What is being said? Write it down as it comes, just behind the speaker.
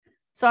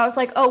So I was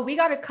like, oh, we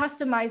got to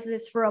customize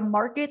this for a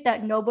market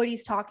that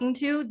nobody's talking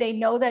to. They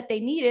know that they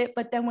need it,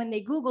 but then when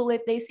they Google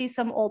it, they see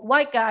some old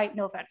white guy.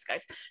 No offense,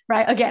 guys.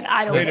 Right? Again,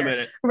 I don't. Wait a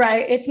minute.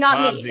 Right? It's not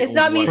Bob's me. It's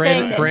not me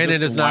saying this.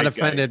 Brandon is not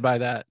offended by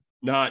that.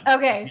 Not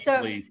okay.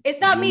 So it's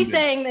not me rooted.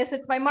 saying this.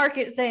 It's my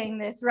market saying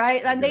this,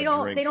 right? And they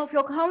don't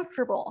feel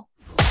comfortable.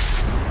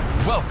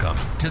 Welcome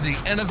to the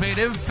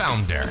Innovative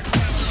Founder,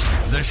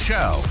 the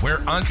show where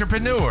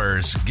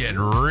entrepreneurs get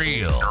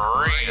real.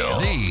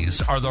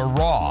 These are the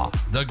raw,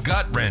 the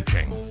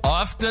gut-wrenching,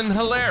 often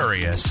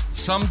hilarious,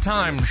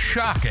 sometimes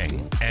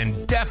shocking,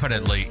 and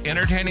definitely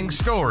entertaining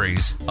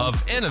stories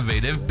of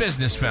innovative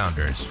business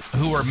founders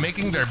who are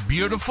making their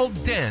beautiful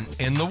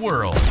dent in the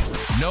world.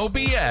 No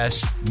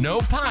BS, no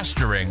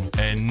posturing,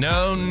 and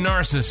no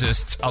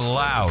narcissists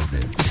allowed.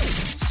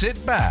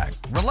 Sit back,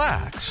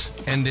 relax,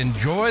 and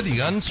enjoy the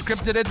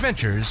unscripted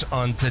adventures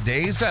on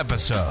today's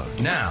episode.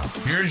 Now,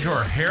 here's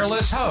your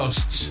hairless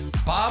hosts,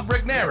 Bob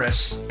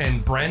Rigneris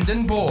and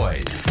Brandon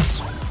Boyd.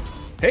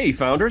 Hey,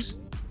 founders.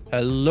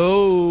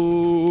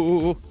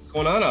 Hello. What's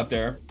going on out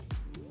there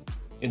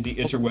in the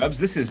interwebs?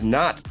 This is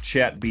not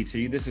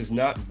ChatBT. This is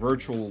not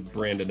virtual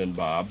Brandon and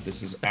Bob.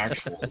 This is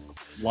actual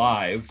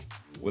live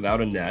without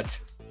a net.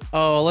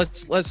 Oh,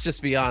 let's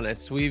just be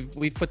honest.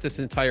 We've put this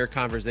entire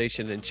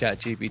conversation in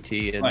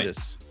ChatGPT and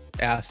just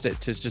asked it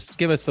to just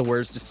give us the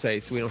words to say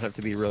so we don't have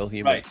to be real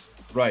humans.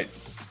 Right.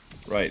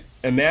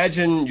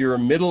 Imagine you're a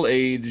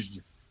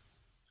middle-aged,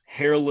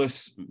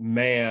 hairless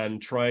man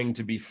trying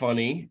to be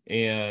funny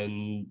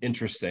and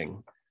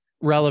interesting.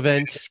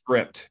 Relevant.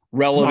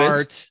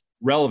 Relevant.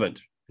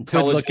 Intelligent.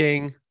 Good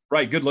looking.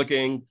 Right, good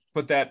looking.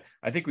 Put that,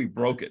 I think we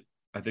broke it.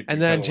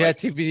 And then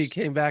ChatGPT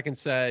came back and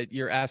said,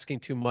 you're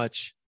asking too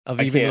much of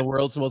even the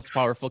world's most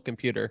powerful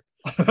computer.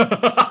 Even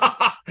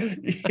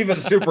a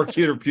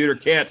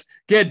supercomputer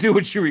can't do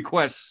what you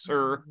request,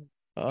 sir.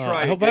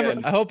 I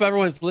hope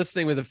everyone's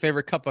listening with a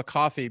favorite cup of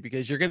coffee,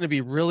 because you're going to be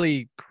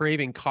really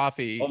craving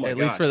coffee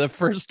least for the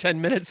first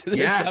 10 minutes of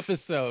this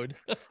episode.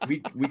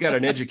 we got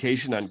an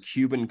education on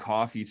Cuban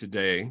coffee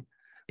today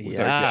with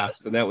our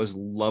guests, and that was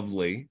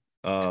lovely.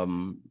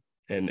 And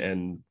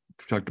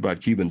talked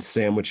about Cuban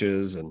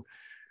sandwiches and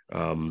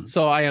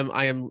so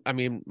I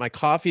mean, my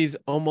coffee's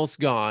almost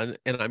gone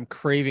and I'm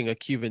craving a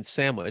Cuban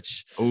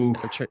sandwich.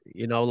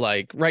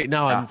 Like right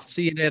now I'm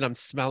seeing it, I'm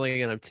smelling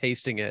it, and I'm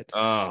tasting it.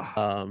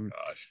 And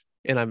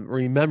I'm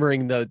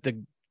remembering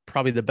the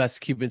probably the best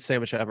Cuban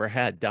sandwich I ever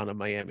had down in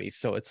Miami.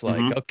 So it's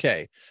like,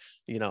 okay,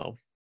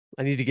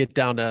 I need to get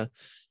down to,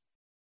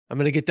 I'm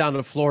going to get down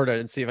to Florida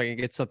and see if I can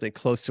get something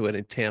close to it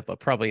in Tampa.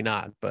 Probably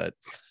not, but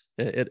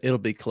it'll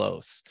be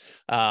close.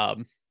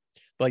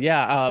 But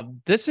yeah,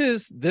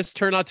 this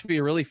turned out to be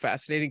a really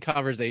fascinating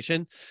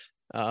conversation.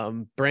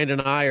 Brandon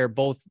and I are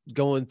both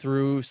going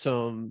through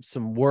some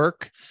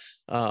work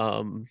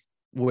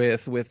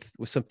with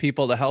some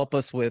people to help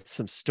us with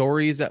some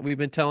stories that we've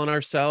been telling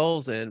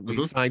ourselves, and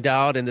we find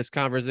out in this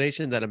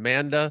conversation that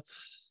Amanda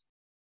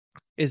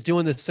is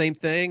doing the same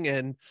thing.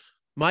 And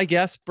my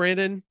guess,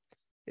 Brandon,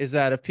 is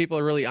that if people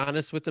are really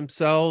honest with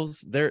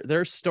themselves,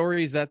 their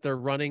stories that they're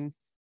running,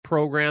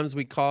 programs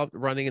we call it,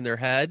 running in their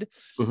head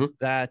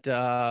that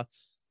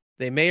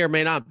they may or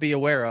may not be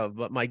aware of,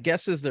 but my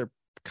guess is they're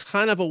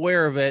kind of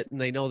aware of it and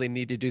they know they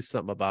need to do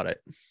something about it.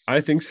 I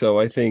think so.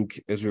 I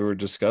think, as we were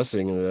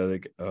discussing, I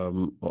think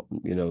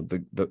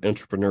the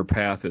entrepreneur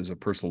path is a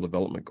personal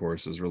development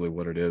course, is really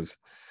what it is.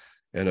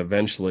 And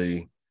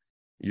eventually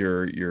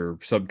your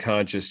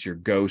subconscious, your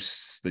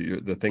ghosts,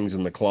 the things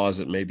in the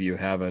closet maybe you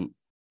haven't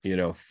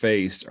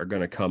faced are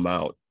going to come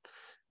out.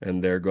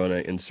 And they're going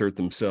to insert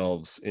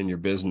themselves in your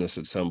business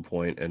at some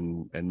point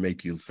and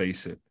make you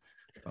face it.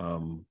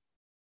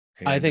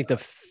 I think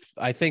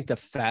the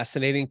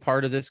fascinating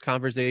part of this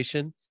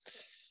conversation,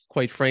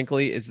 quite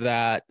frankly, is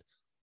that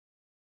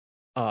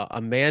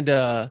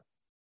Amanda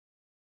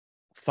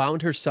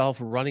found herself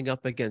running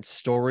up against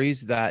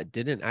stories that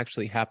didn't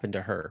actually happen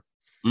to her.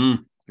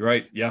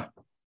 Right. Yeah.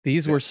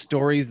 These were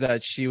stories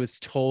that she was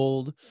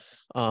told,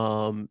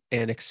 and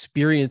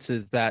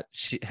experiences that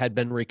she had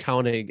been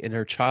recounting in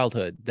her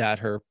childhood that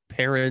her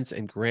parents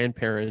and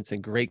grandparents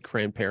and great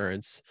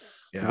grandparents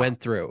went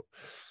through.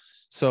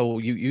 So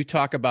you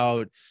talk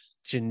about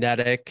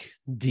genetic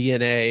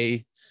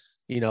DNA,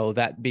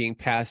 that being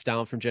passed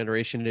down from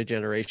generation to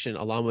generation,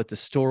 along with the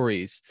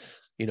stories.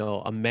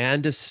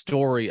 Amanda's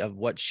story of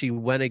what she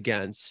went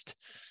against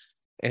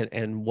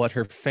and what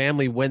her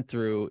family went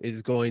through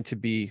is going to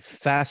be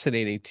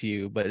fascinating to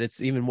you, but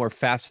it's even more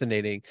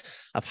fascinating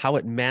of how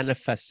it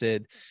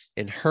manifested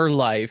in her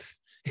life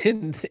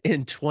in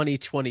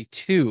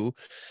 2022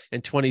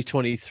 and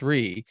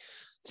 2023,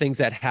 things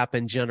that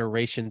happened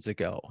generations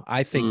ago.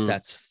 I think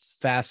that's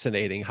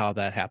fascinating how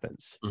that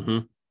happens.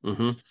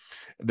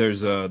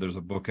 There's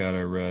a book out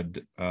I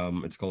read.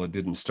 It's called It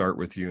Didn't Start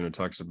With You, and it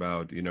talks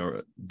about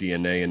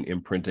DNA and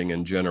imprinting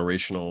and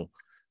generational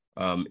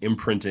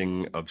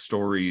imprinting of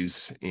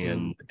stories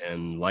and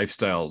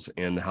lifestyles,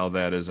 and how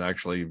that is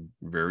actually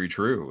very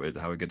true.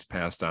 How it gets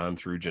passed on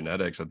through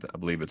genetics. I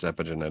believe it's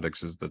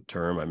epigenetics is the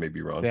term. I may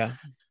be wrong. Yeah.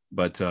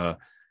 But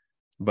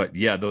but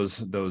yeah,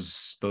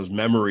 those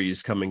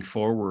memories coming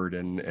forward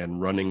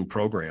and running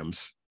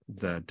programs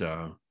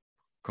that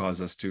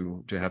cause us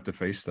to have to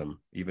face them,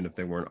 even if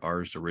they weren't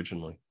ours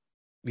originally.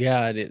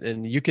 Yeah,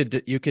 and you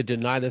could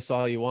deny this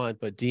all you want,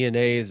 but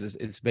DNA is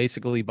it's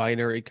basically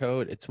binary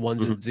code. It's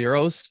ones and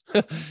zeros,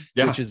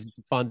 Yeah. which is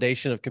the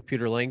foundation of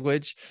computer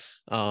language.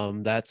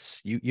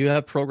 That's you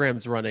have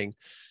programs running,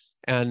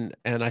 and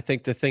I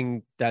think the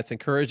thing that's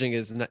encouraging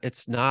is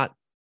it's not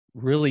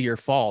really your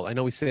fault. I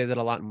know we say that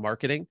a lot in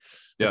marketing,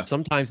 but Yeah.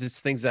 sometimes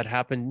it's things that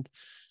happen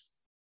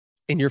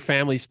in your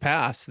family's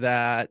past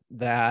that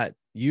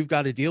you've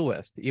got to deal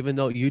with, even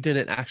though you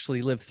didn't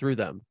actually live through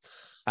them.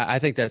 I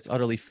think that's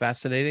utterly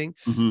fascinating.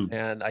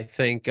 And I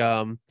think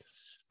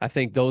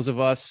those of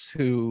us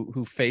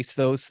who face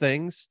those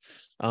things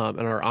and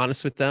are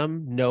honest with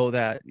them know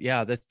that,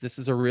 yeah, this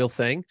is a real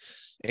thing,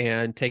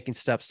 and taking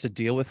steps to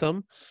deal with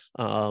them,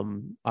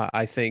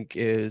 I think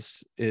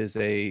it's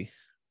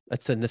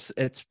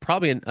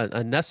probably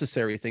a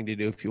necessary thing to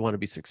do if you want to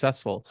be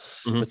successful.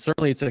 But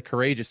certainly it's a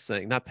courageous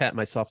thing. Not patting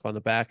myself on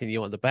the back and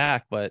you on the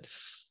back, but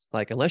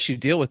like, unless you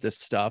deal with this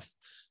stuff,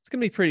 it's going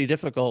to be a pretty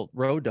difficult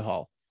road to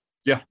haul.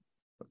 Yeah,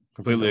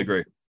 completely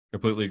agree.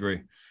 Completely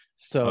agree.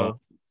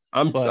 So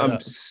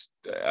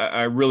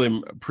I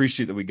really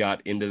appreciate that we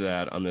got into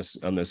that on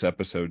this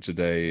episode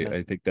today.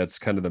 I think that's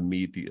kind of the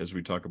meat, as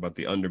we talk about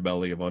the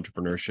underbelly of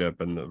entrepreneurship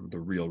and the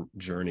real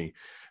journey.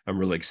 I'm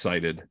really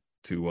excited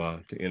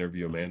to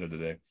interview Amanda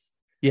today.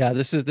 Yeah,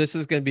 this is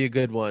going to be a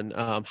good one.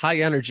 High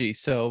energy.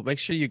 So make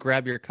sure you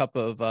grab your cup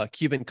of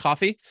Cuban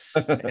coffee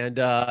and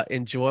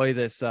enjoy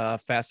this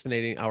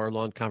fascinating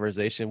hour-long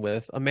conversation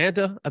with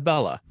Amanda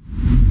Abella.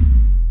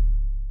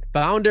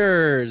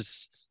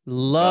 Founders,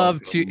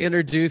 love to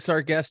introduce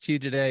our guest to you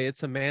today.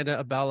 It's Amanda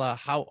Abella.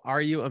 How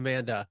are you,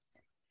 Amanda?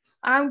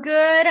 I'm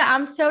good.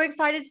 I'm so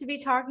excited to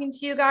be talking to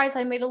you guys.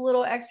 I made a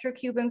little extra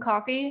Cuban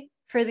coffee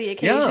for the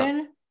occasion.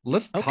 Yeah.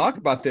 Let's talk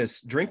about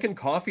this. Drinking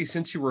coffee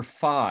since you were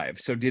 5.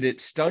 So did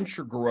it stunt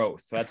your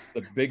growth? That's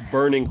the big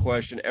burning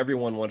question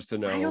everyone wants to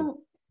know.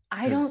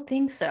 I don't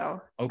think so.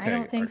 Okay. I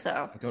don't think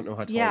so. I don't know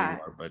how tall you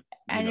are, but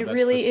and it that's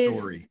really the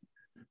story. Is.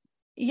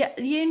 Yeah,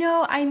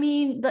 I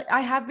mean,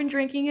 I have been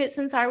drinking it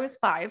since I was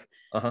 5,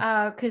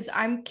 because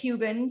I'm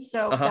Cuban,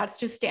 so that's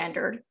just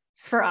standard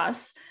for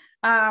us.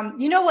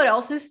 You know what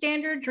else is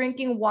standard?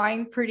 Drinking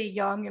wine pretty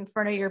young in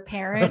front of your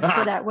parents,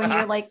 so that when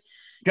you're like,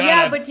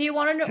 but do you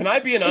want to know? Can I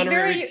be an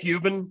honorary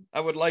Cuban? I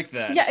would like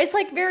that. Yeah, it's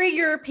like very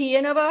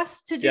European of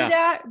us to do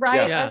that,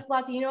 right? As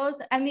Latinos.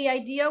 And the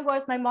idea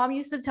was, my mom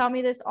used to tell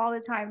me this all the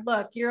time.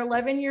 Look, you're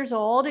 11 years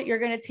old. You're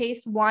going to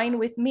taste wine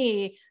with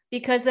me,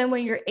 because then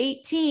when you're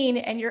 18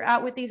 and you're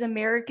out with these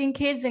American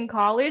kids in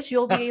college,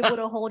 you'll be able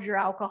to hold your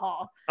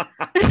alcohol.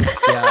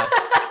 Yeah.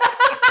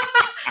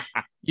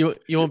 You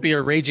won't be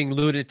a raging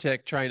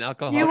lunatic trying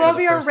alcohol. You won't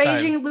be a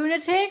raging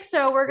lunatic.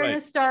 So we're going to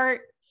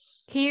start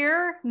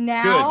here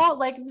now. Good.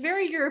 Like, it's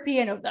very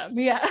European of them.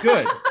 Yeah.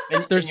 Good.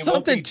 And there's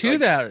something to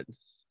that.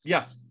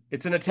 Yeah.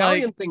 It's an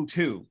Italian thing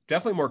too.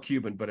 Definitely more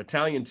Cuban, but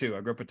Italian too.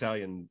 I grew up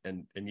Italian,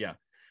 and yeah.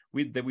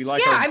 We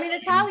like. Yeah, I mean,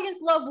 Italians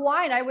love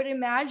wine. I would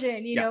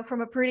imagine, you know,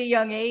 from a pretty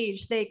young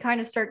age, they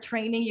kind of start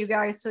training you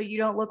guys so you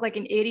don't look like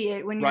an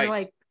idiot when you're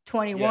like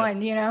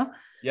 21, you know?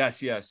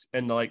 Yes.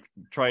 And like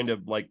trying to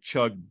like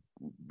chug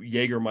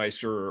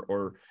Jägermeister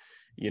or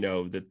you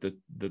know, the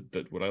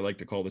what I like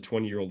to call the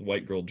 20-year-old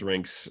white girl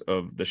drinks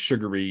of the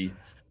sugary,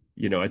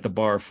 you know, at the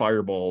bar,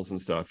 fireballs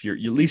and stuff. At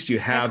least you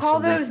have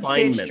some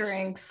refinements. Bitch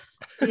drinks.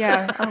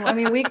 Yeah. I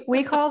mean,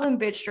 we call them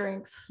bitch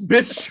drinks.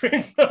 Bitch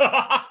drinks.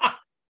 I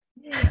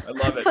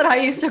love That's what I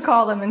used to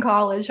call them in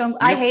college.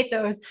 I hate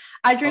those.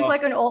 I drink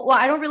like an old,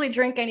 I don't really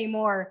drink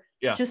anymore.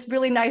 Yeah. Just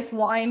really nice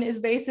wine is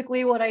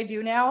basically what I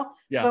do now.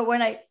 Yeah. But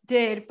when I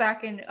did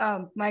back in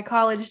my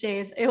college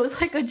days, it was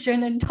like a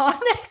gin and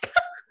tonic.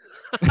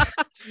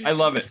 I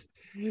love it.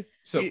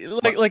 So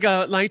like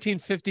a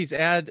 1950s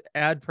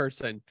ad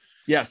person.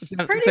 Yes.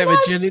 Let's have a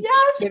gin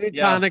and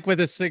tonic with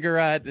a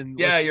cigarette. And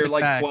you're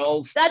like back.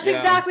 12. That's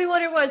exactly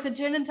what it was. A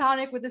gin and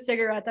tonic with a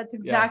cigarette. That's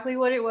exactly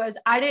what it was.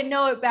 I didn't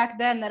know it back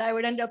then that I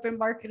would end up in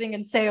marketing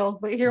and sales,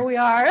 but here we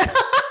are.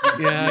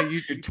 Yeah,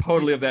 you're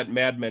totally of that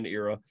Mad Men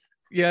era.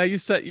 Yeah, you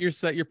set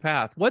your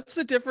path. What's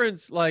the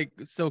difference? Like,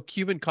 so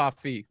Cuban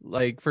coffee,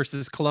 like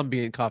versus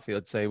Colombian coffee,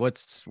 let's say.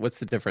 What's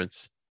the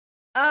difference?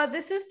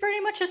 This is pretty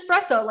much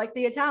espresso, like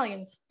the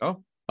Italians.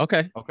 Oh,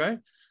 okay.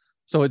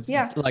 So it's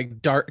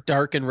like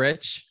dark and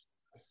rich,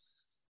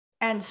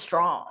 and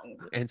strong.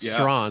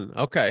 Strong.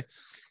 Okay.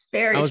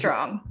 Very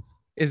strong.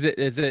 Is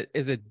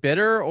it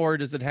bitter, or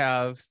does it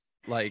have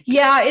like?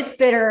 Yeah, it's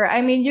bitter.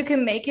 I mean, you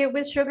can make it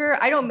with sugar.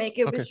 I don't make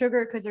it with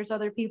sugar because there's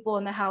other people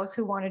in the house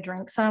who want to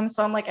drink some.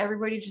 So I'm like,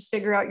 everybody just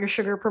figure out your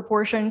sugar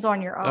proportions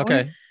on your own.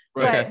 Okay.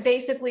 But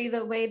basically,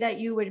 the way that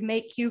you would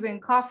make Cuban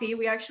coffee,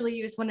 we actually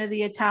use one of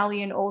the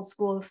Italian old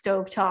school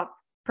stovetop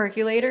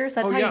percolators.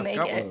 That's how you make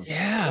it.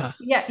 Yeah.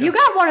 You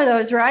got one of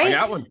those, right? I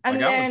got one.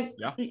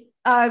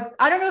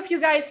 I don't know if you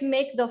guys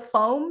make the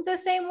foam the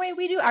same way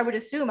we do. I would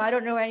assume. I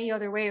don't know any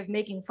other way of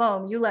making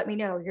foam. You let me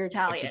know. You're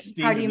Italian.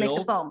 Like How do you make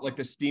the foam? Like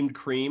the steamed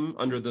cream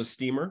under the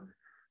steamer?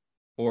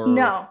 Or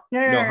no.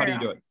 How do you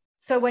do it?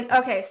 So when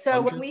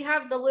we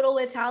have the little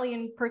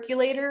Italian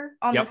percolator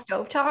on the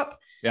stovetop,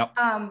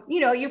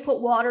 you put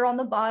water on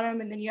the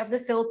bottom, and then you have the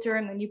filter,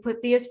 and then you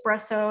put the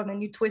espresso, and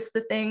then you twist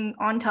the thing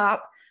on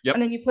top,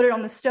 and then you put it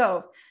on the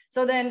stove.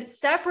 So then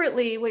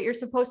separately, what you're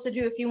supposed to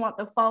do if you want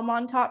the foam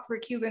on top for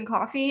Cuban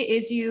coffee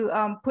is you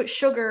put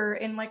sugar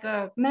in like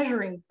a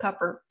measuring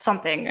cup or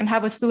something and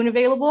have a spoon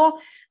available.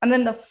 And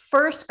then the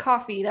first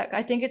coffee, that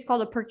I think it's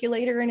called a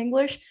percolator in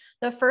English,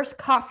 the first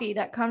coffee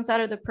that comes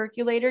out of the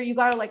percolator, you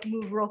got to like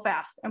move real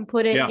fast and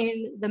put it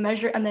in the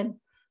measure and then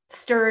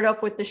stir it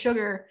up with the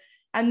sugar.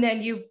 And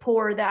then you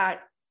pour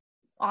that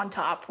on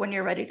top when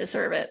you're ready to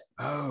serve it.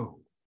 Oh.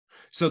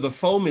 So the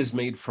foam is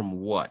made from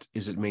what?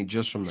 Is it made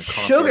just from the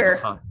coffee?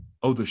 Sugar.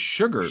 The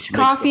sugar.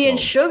 Coffee and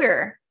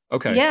sugar.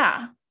 Okay.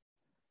 Yeah.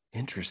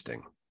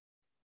 Interesting.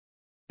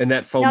 And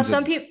that foams. Now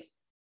some people,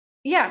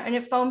 and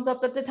it foams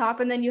up at the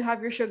top, and then you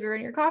have your sugar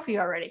and your coffee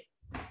already.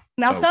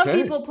 Now some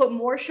people put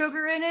more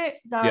sugar in it.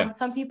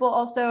 Some people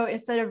also,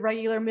 instead of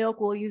regular milk,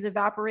 will use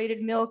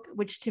evaporated milk,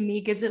 which to me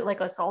gives it like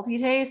a salty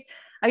taste.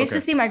 I used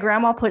to see my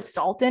grandma put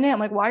salt in it. I'm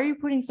like, why are you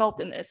putting salt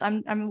in this?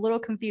 I'm a little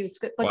confused,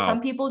 but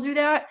some people do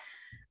that.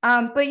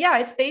 But yeah,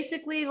 it's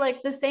basically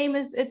like the same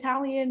as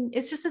Italian.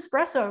 It's just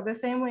espresso, the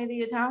same way the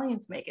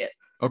Italians make it.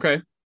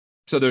 Okay.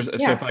 So so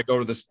if I go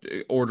to this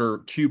order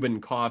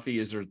Cuban coffee,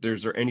 is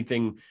there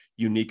anything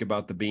unique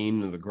about the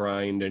bean or the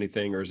grind,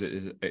 anything, or is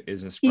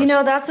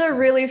espresso? That's a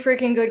really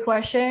freaking good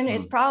question.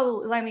 It's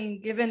probably,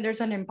 given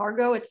there's an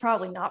embargo, it's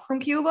probably not from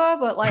Cuba,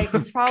 but like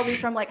it's probably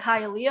from like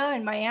Hialeah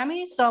in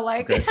Miami. So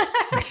like,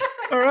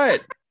 all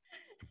right.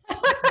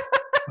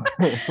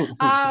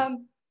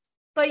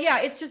 But yeah,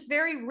 it's just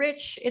very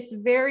rich. It's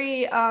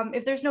very,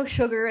 if there's no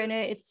sugar in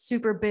it, it's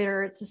super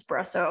bitter. It's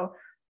espresso,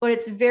 but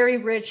it's very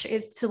rich.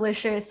 It's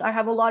delicious. I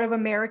have a lot of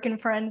American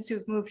friends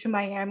who've moved to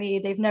Miami.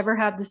 They've never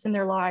had this in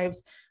their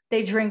lives.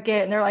 They drink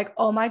it and they're like,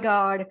 oh my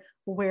God,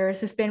 where has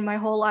this been my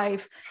whole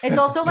life? It's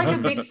also like a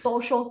big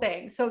social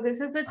thing. So this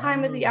is the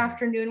time of the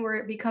afternoon where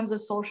it becomes a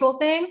social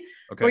thing,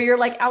 where you're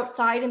like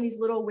outside in these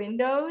little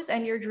windows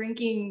and you're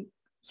drinking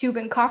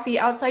Cuban coffee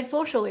outside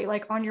socially,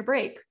 like on your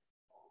break.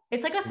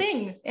 It's like a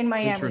thing in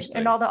Miami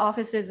and all the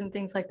offices and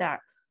things like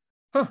that.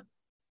 Huh.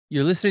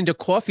 You're listening to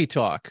Coffee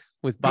Talk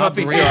with Bob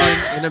Brandon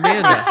and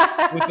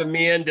Amanda. With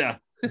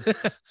Amanda.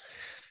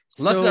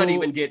 Let's not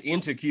even get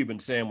into Cuban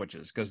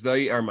sandwiches because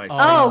they are my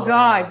favorite. Oh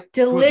God,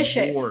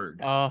 delicious.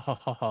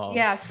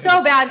 Yeah,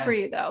 so bad for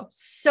you though.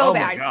 So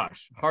bad. Oh my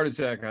gosh, heart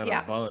attack on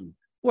a bun.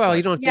 Well,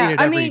 you don't eat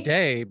it every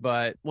day,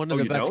 but one of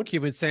the best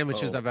Cuban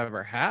sandwiches I've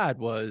ever had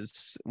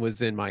was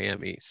in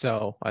Miami.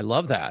 So I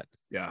love that.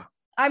 Yeah.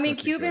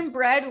 Cuban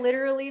bread,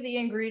 literally the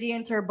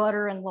ingredients are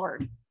butter and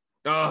lard.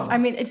 Oh.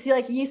 It's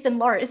like yeast and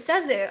lard. It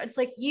says it. It's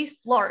like yeast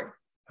lard.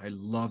 I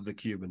love the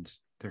Cubans.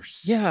 They're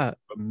so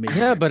amazing.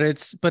 Yeah, but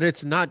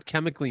it's not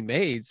chemically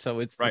made, so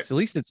it's at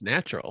least it's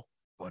natural.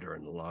 Butter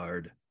and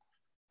lard.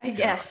 I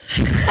guess.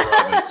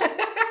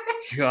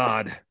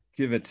 God,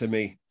 give it to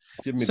me.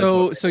 Give me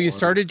so you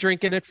started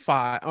drinking at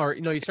 5, or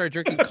you started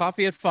drinking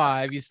coffee at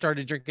 5. You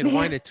started drinking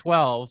wine at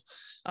 12.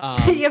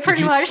 Yeah,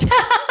 pretty much.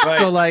 Right.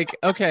 So like,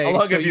 okay. How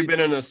long have you been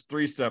in a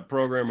 3-step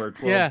program or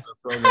 12-step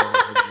program?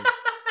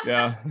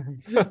 Yeah.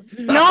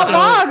 Not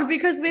long,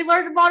 because we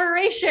learned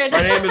moderation.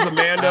 My name is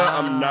Amanda.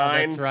 I'm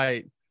 9. That's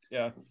right.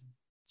 Yeah.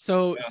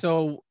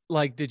 So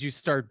like, did you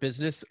start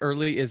business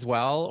early as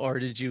well, or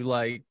did you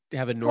like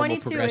have a normal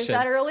 22, progression? Is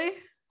that early?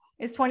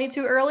 Is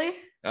 22 early?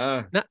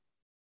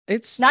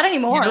 It's not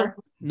anymore.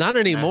 Not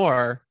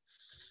anymore.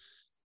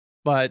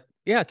 But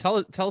yeah, tell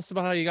us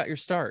about how you got your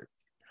start.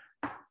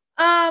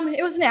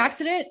 It was an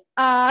accident.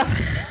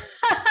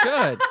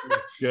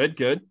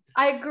 Good.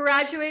 I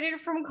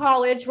graduated from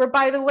college, where,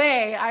 by the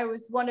way, I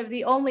was one of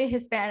the only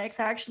Hispanics.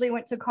 I actually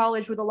went to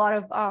college with a lot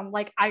of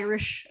like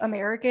Irish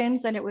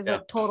Americans, and it was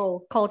a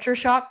total culture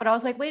shock. But I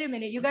was like, wait a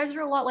minute, you guys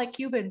are a lot like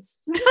Cubans.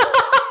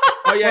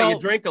 Oh yeah, you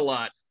drink a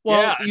lot.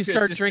 Well, you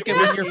start drinking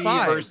when you're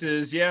 5.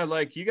 Versus,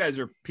 like you guys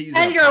are peas.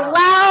 And you're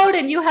loud,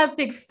 and you have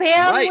big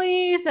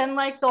families, and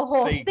like the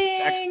whole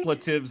thing.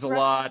 Expletives a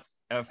lot.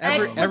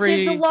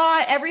 Expletives a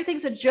lot.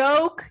 Everything's a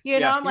joke.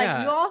 I'm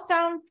like, you all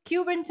sound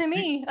Cuban to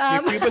me.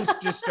 Do Cubans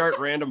just start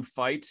random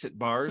fights at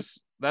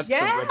bars? That's the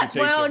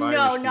reputation. Well, of Irish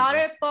no, people. not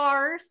at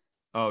bars.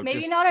 Oh,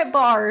 maybe not at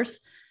bars.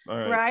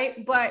 All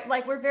right. But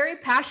like, we're very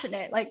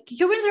passionate. Like,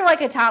 Cubans are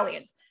like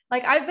Italians.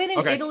 Like, I've been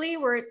in Italy,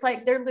 where it's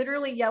like they're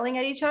literally yelling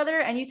at each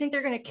other, and you think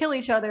they're going to kill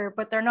each other,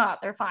 but they're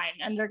not. They're fine,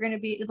 and they're going to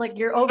be, it's like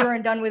you're over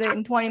and done with it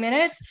in 20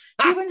 minutes.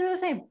 Cubans are the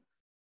same.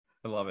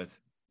 I love it.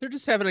 They're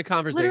just having a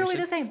conversation. Literally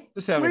the same.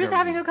 We're just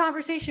having a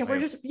conversation. We're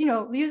just,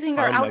 using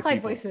our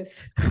outside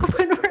voices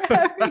when we're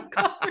having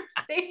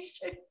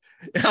conversation.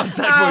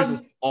 Outside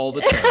voices all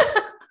the time.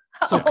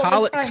 So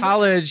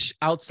college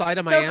outside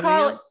of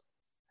Miami?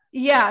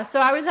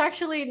 So I was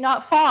actually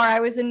not far. I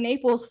was in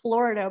Naples,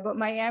 Florida, but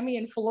Miami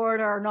and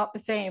Florida are not the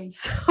same.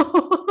 So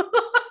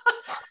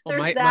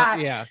There's that.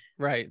 Yeah,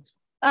 right.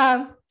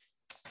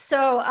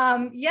 So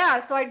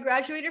I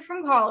graduated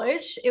from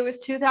college. It was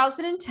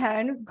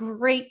 2010.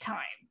 Great time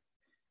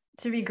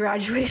to be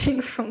graduating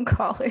from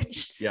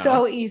college. Yeah.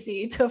 So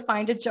easy to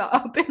find a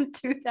job in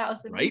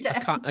 2010. Right?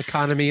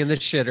 Economy in the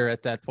shitter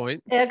at that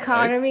point.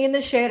 Economy in the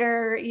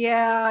shitter.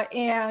 Yeah.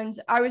 And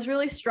I was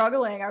really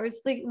struggling. I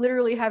was like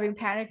literally having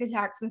panic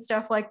attacks and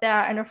stuff like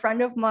that. And a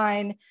friend of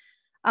mine,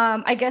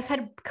 I guess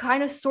had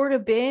kind of sort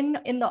of been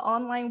in the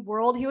online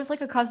world. He was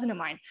like a cousin of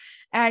mine,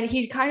 and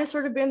he'd kind of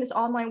sort of been in this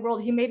online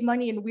world. He made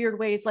money in weird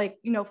ways, like,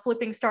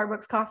 flipping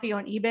Starbucks coffee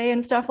on eBay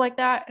and stuff like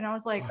that. And I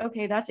was like,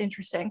 okay, that's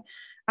interesting.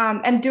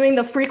 And doing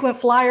the frequent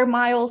flyer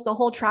miles, the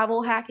whole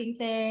travel hacking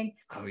thing.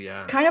 Oh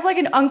yeah. Kind of like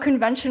an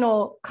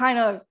unconventional kind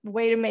of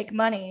way to make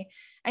money.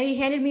 And he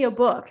handed me a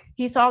book.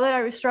 He saw that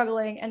I was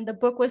struggling, and the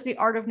book was The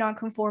Art of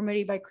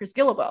Nonconformity by Chris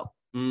Guillebeau,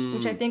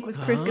 which I think was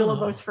Chris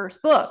Guillebeau's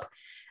first book.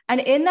 And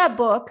in that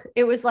book,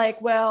 it was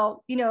like,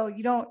 well, you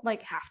don't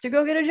like have to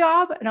go get a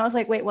job. And I was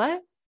like, wait,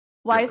 what?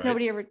 Why has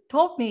nobody ever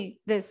told me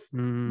this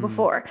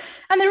before?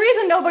 And the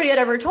reason nobody had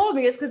ever told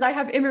me is because I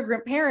have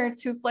immigrant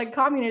parents who fled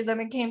communism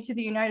and came to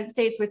the United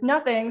States with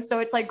nothing. So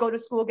it's like, go to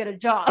school, get a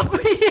job.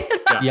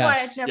 That's why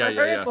I'd never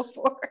heard it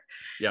before.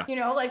 Yeah.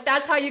 Like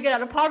that's how you get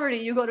out of poverty.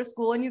 You go to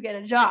school and you get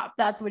a job.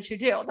 That's what you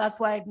do. That's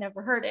why I'd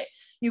never heard it.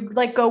 You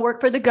like go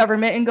work for the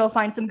government and go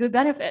find some good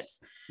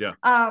benefits. Yeah.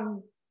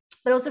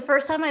 But it was the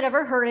first time I'd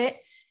ever heard it.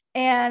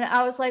 And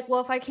I was like,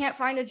 well, if I can't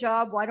find a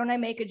job, why don't I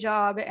make a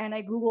job? And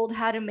I Googled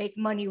how to make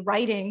money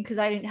writing because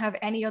I didn't have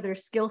any other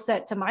skill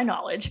set to my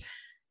knowledge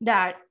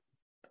that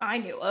I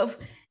knew of.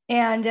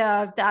 And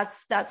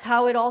that's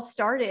how it all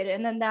started.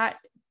 And then that,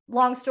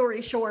 long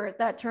story short,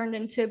 that turned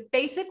into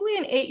basically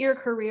an 8-year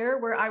career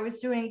where I was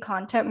doing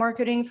content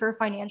marketing for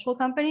financial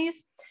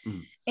companies.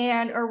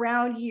 And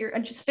around year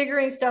and just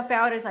figuring stuff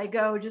out as I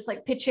go, just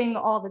like pitching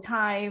all the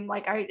time.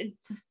 Like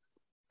just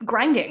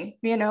grinding,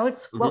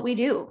 it's what we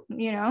do,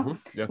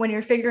 when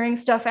you're figuring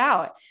stuff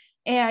out.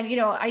 And,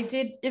 I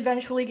did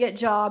eventually get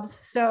jobs.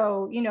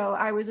 So,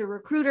 I was a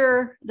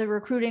recruiter. The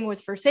recruiting was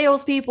for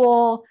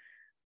salespeople,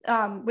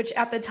 which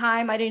at the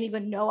time I didn't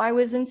even know I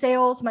was in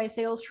sales. My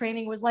sales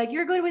training was like,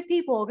 you're good with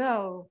people,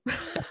 go.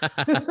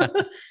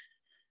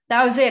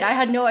 That was it. I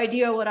had no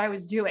idea what I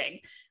was doing.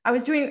 I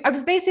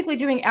was basically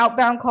doing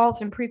outbound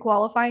calls and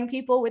pre-qualifying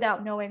people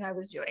without knowing I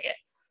was doing it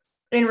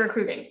in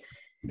recruiting.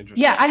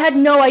 Yeah, I had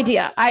no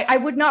idea. I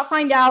would not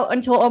find out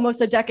until almost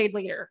a decade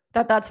later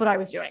that that's what I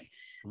was doing.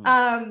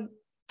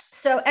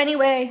 So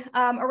anyway,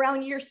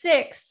 around year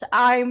 6,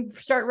 I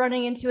start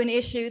running into an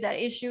issue.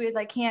 That issue is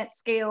I can't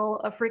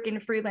scale a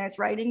freaking freelance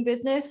writing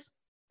business.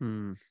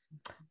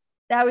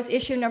 That was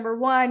issue number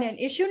 1. And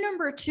issue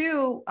number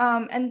 2,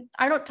 and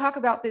I don't talk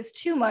about this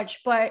too much,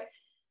 but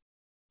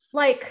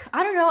like,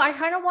 I don't know, I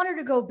kind of wanted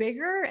to go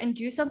bigger and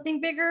do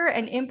something bigger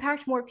and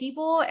impact more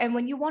people. And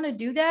when you want to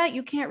do that,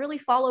 you can't really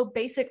follow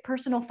basic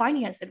personal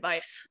finance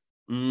advice.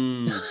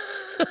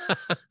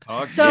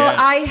 Talk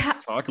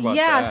about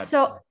that.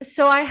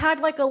 So I had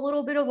like a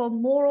little bit of a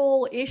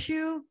moral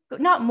issue,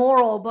 not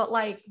moral, but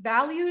like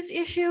values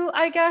issue,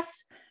 I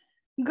guess,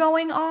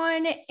 going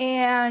on.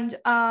 And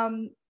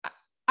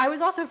I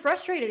was also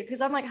frustrated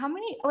because I'm like, how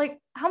many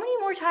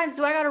more times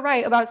do I got to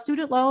write about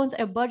student loans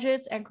and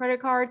budgets and credit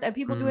cards and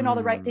people doing all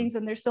the right things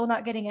and they're still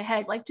not getting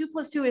ahead? Like 2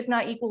 + 2 is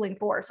not equaling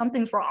 4.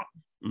 Something's wrong.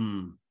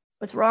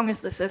 What's wrong is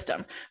the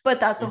system, but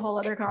that's a whole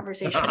other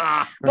conversation.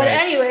 But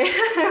anyway,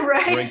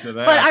 right.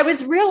 But I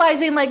was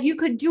realizing like you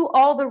could do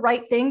all the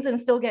right things and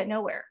still get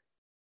nowhere.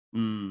 So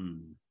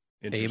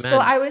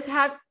I was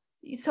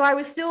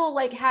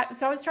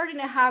starting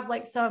to have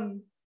like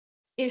some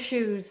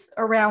issues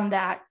around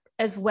that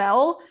as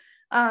well.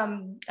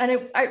 And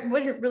I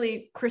wouldn't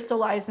really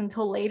crystallize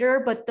until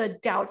later, but the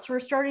doubts were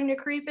starting to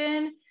creep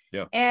in.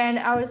 Yeah. And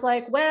I was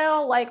like,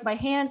 well, like my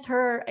hands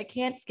hurt. I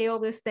can't scale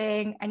this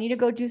thing. I need to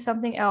go do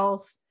something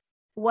else.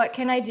 What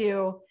can I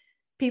do?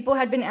 People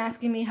had been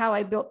asking me how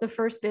I built the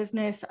first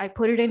business. I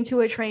put it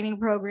into a training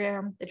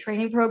program. The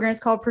training program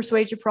is called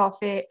Persuade Your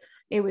Profit.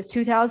 It was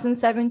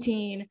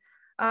 2017.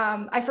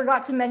 I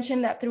forgot to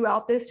mention that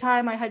throughout this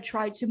time, I had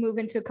tried to move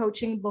into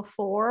coaching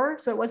before.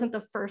 So it wasn't the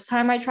first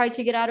time I tried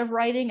to get out of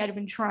writing. I'd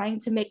been trying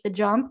to make the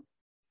jump.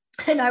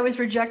 And I was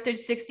rejected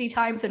 60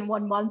 times in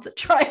 1 month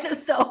trying to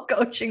sell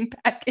coaching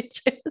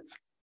packages.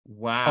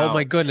 Wow. Oh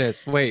my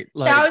goodness. Wait.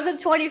 That was in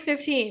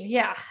 2015.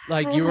 Yeah.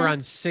 Like you were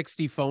on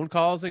 60 phone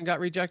calls and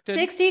got rejected?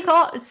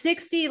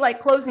 60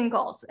 like closing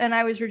calls and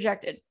I was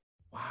rejected.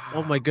 Wow.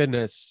 Oh my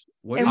goodness.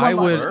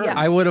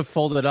 I would have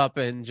folded up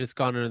and just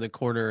gone into the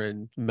corner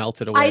and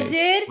melted away. I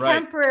did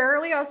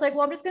temporarily. I was like,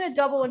 well, I'm just going to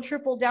double and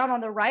triple down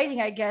on the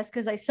writing, I guess,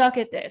 because I suck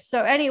at this.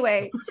 So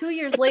anyway, 2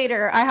 years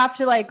later, I have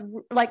to like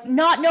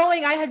not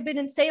knowing I had been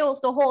in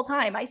sales the whole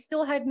time. I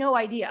still had no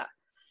idea.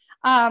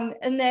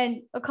 And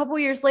then a couple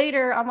years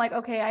later, I'm like,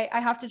 okay,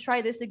 I have to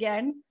try this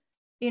again.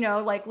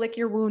 Like lick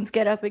your wounds,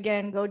 get up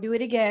again, go do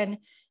it again.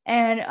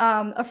 And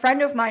a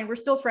friend of mine, we're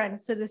still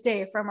friends to this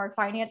day from our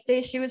finance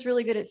days. She was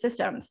really good at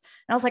systems.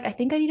 And I was like, I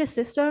think I need a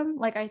system.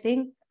 Like, I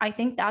think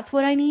that's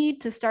what I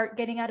need to start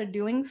getting out of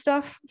doing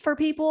stuff for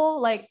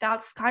people. Like,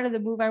 that's kind of the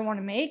move I want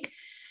to make.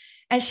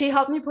 And she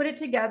helped me put it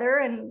together.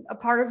 And a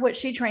part of what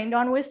she trained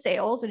on was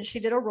sales. And she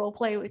did a role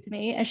play with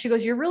me. And she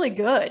goes, "You're really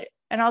good."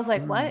 And I was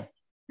like, "What?"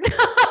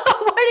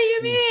 What do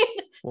you mean?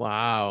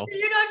 Wow. Did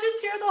you not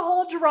just hear the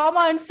whole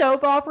drama and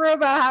soap opera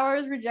about how I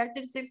was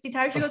rejected 60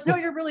 times? She goes, "No,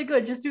 you're really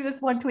good. Just do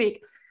this one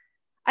tweak."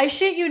 I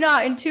shit you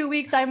not. In 2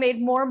 weeks, I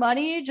made more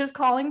money just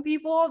calling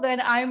people than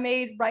I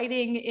made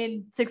writing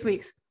in 6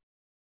 weeks.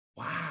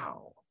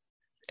 Wow.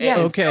 Yeah.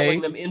 And Okay.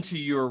 selling them into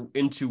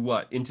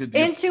what? Into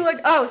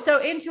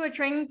a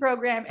training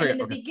program. And in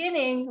the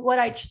beginning, what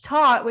I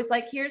taught was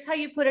like, here's how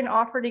you put an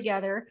offer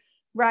together,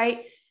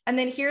 right? And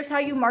then here's how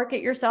you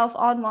market yourself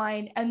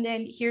online. And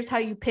then here's how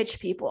you pitch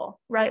people,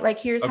 right? Like,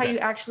 here's how you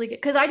actually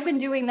get, because I'd been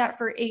doing that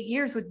for 8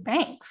 years with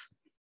banks.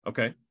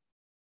 Okay.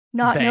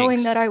 Not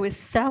knowing that I was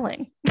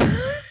selling.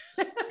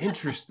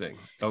 Interesting.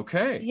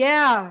 Okay.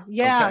 Yeah.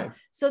 Okay.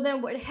 So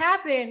then what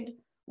happened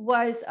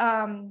was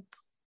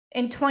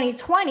in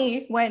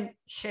 2020, when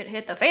shit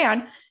hit the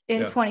fan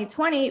in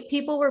 2020,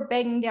 people were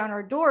banging down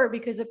our door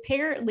because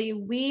apparently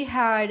we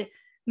had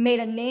made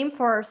a name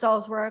for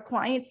ourselves where our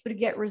clients would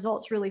get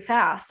results really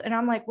fast. And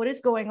I'm like, what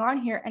is going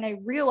on here? And I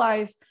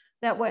realized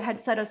that what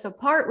had set us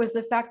apart was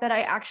the fact that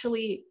I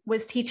actually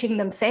was teaching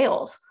them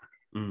sales.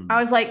 I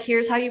was like,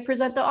 here's how you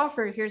present the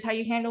offer. Here's how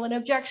you handle an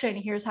objection.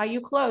 Here's how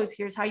you close.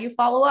 Here's how you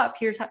follow up.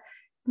 Here's how.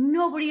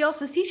 Nobody else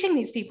was teaching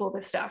these people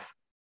this stuff.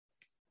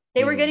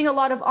 They were getting a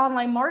lot of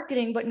online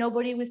marketing, but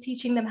nobody was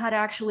teaching them how to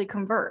actually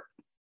convert.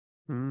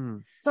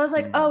 So I was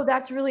like, oh,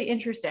 that's really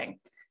interesting.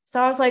 So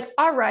I was like,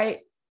 all right.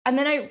 And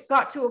then I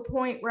got to a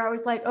point where I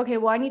was like, okay,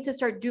 well, I need to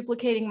start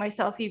duplicating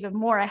myself even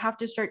more. I have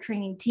to start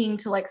training team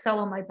to like sell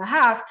on my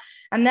behalf.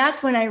 And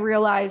that's when I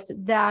realized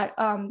that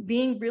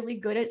being really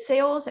good at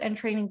sales and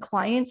training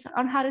clients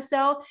on how to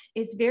sell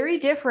is very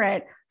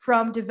different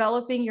from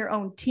developing your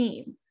own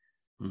team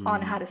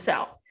on how to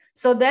sell.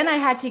 So then I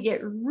had to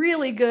get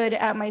really good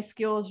at my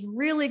skills,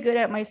 really good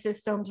at my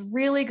systems,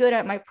 really good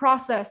at my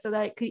process so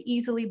that it could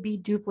easily be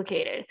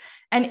duplicated.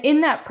 And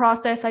in that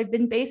process, I've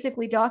been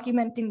basically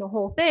documenting the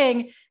whole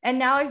thing. And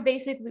now I've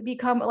basically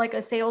become like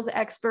a sales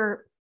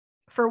expert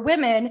for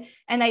women.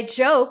 And I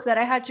joke that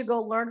I had to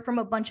go learn from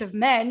a bunch of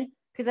men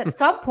because at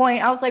some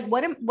point I was like,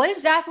 what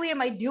exactly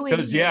am I doing?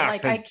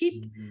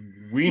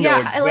 We know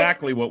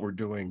exactly what we're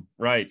doing.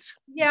 Right.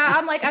 Yeah.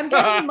 I'm like, I'm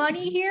getting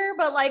money here,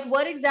 but like,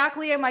 what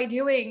exactly am I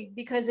doing?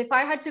 Because if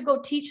I had to go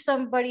teach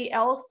somebody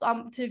else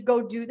to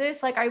go do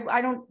this, like,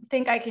 I don't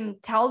think I can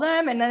tell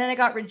them. And then I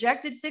got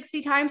rejected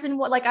 60 times.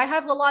 And I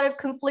have a lot of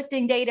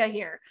conflicting data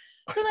here.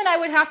 So then I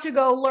would have to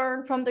go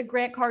learn from the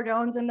Grant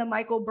Cardones and the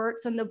Michael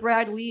Burts and the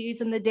Brad Lees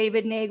and the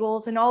David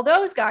Nagels and all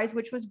those guys,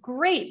 which was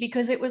great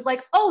because it was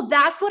like, oh,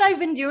 that's what I've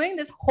been doing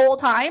this whole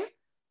time.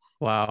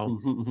 Wow.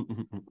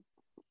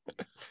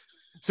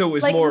 So it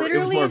was like more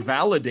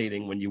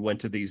validating when you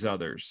went to these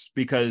others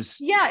because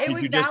it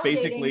was just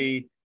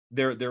basically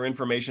their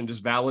information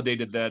just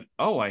validated that,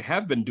 oh, I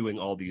have been doing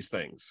all these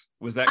things.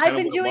 Was that I've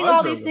been doing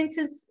all these things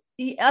since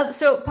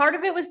so part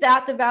of it was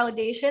that the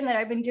validation that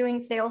I've been doing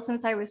sales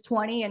since I was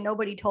 20 and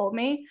nobody told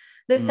me.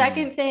 The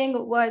second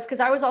thing was because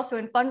I was also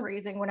in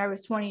fundraising when I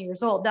was 20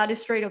 years old. That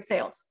is straight up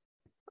sales.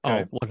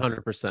 Okay. Oh,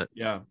 100%.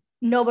 Yeah.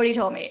 Nobody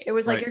told me. It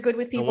was like, you're good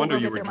with people, go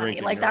get their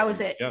money. Like that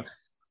was it. Yeah.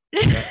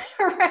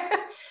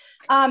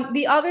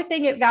 The other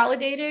thing it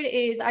validated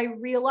is I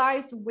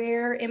realized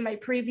where in my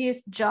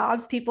previous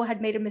jobs, people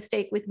had made a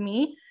mistake with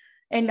me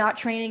and not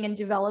training and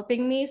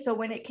developing me. So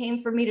when it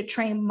came for me to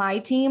train my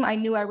team, I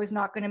knew I was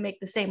not going to make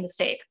the same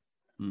mistake.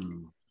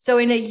 So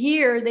in a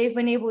year, they've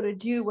been able to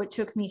do what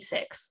took me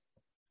 6.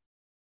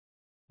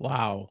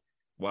 Wow.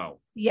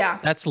 Yeah.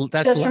 That's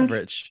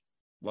leverage.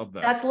 Love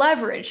that. That's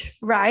leverage,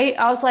 right?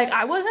 I was like,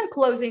 I wasn't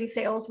closing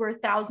sales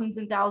worth thousands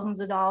and thousands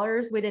of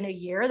dollars within a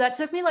year. That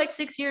took me like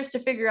 6 years to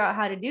figure out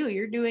how to do.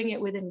 You're doing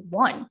it within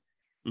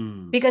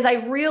 1. Because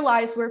I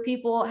realized where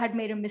people had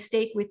made a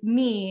mistake with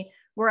me,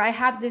 where I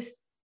had this.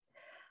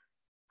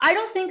 I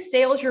don't think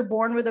sales, you're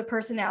born with a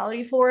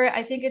personality for it.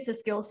 I think it's a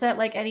skill set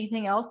like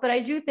anything else. But I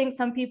do think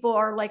some people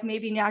are like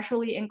maybe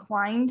naturally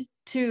inclined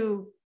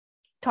to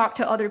talk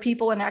to other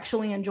people and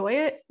actually enjoy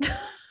it.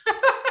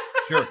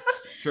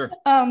 Sure.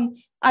 I'm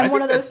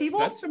one of those people.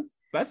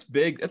 That's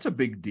big. That's a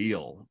big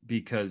deal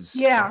because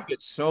you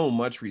get so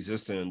much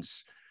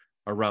resistance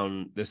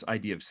around this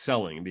idea of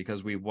selling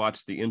because we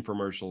watched the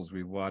infomercials,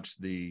 we watched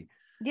the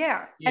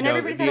and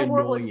everybody's had a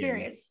horrible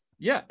experience.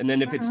 Yeah, and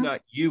then if it's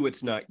not you,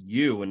 it's not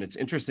you. And it's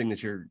interesting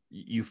that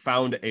you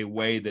found a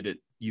way that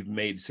you've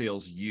made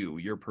sales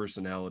your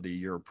personality,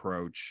 your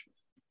approach.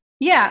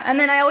 Yeah. And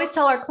then I always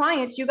tell our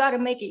clients, you got to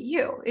make it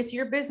you. It's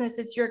your business.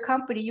 It's your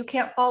company. You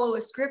can't follow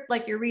a script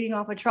like you're reading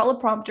off a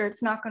teleprompter.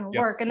 It's not going to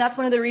work. And that's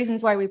one of the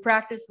reasons why we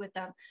practice with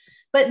them.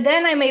 But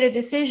then I made a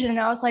decision and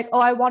I was like, oh,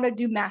 I want to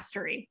do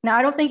mastery. Now,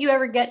 I don't think you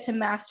ever get to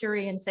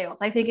mastery in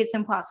sales. I think it's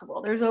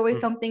impossible. There's always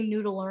something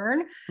new to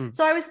learn.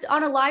 So I was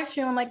on a live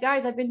stream. I'm like,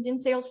 guys, I've been in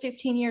sales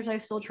 15 years. I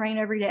still train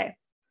every day.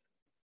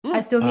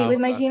 I still meet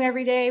with my team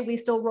every day. We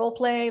still role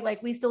play.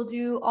 Like, we still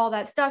do all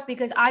that stuff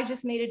because I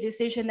just made a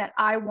decision that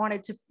I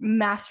wanted to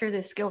master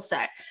this skill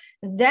set.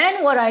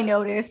 Then what I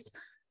noticed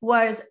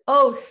was,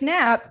 oh,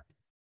 snap.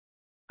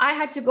 I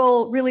had to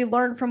go really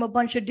learn from a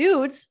bunch of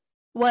dudes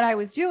what I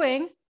was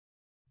doing.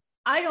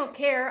 I don't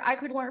care. I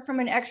could learn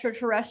from an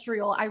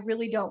extraterrestrial. I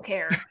really don't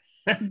care.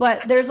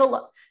 But there's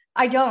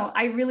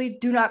I really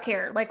do not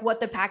care. Like,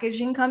 what the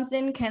packaging comes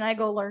in, can I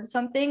go learn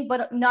something?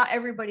 But not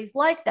everybody's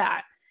like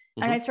that.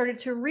 And I started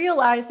to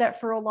realize that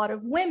for a lot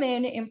of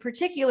women in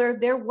particular,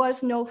 there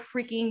was no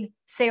freaking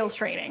sales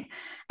training.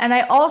 And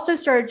I also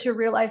started to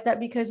realize that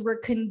because we're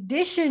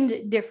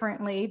conditioned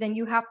differently, then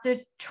you have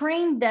to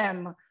train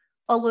them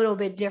a little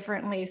bit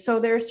differently. So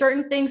there are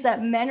certain things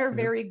that men are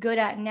very good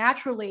at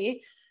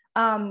naturally,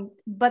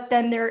 but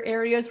then there are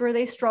areas where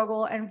they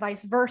struggle and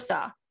vice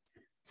versa.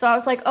 So I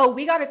was like, oh,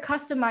 we got to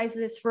customize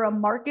this for a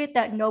market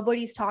that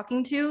nobody's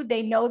talking to.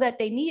 They know that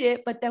they need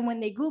it, but then when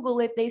they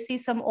Google it, they see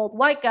some old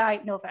white guy.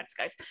 No offense,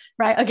 guys.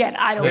 Right? Again,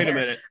 I don't. Wait a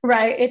minute.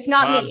 Right? It's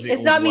not Bob's me.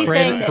 It's not me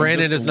saying this.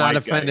 Brandon is not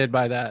offended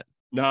by that.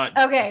 Not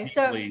okay.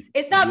 So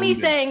it's not me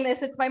saying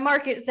this. It's my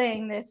market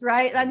saying this,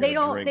 right? And they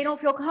don't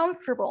feel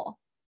comfortable.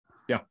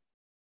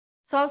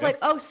 So I was like,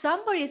 oh,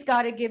 somebody's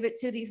got to give it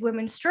to these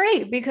women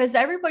straight, because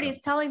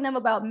everybody's telling them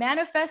about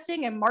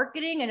manifesting and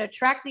marketing and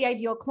attract the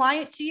ideal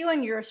client to you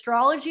and your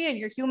astrology and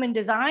your human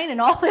design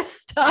and all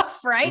this stuff,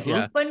 right?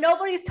 But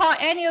nobody's taught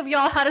any of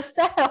y'all how to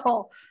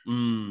sell.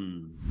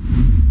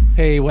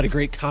 Hey, what a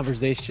great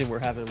conversation we're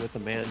having with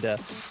Amanda.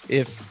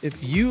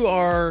 If you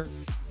are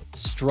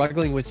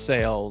struggling with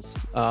sales,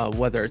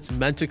 whether it's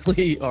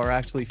mentally or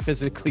actually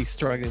physically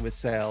struggling with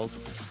sales,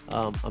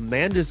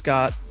 Amanda's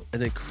got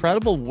an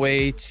incredible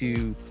way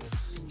to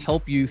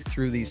help you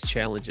through these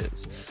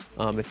challenges.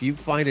 If you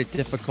find it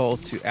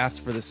difficult to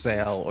ask for the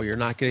sale or you're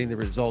not getting the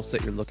results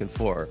that you're looking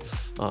for,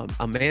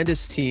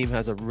 Amanda's team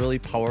has a really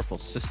powerful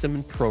system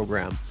and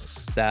program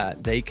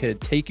that they could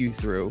take you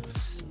through,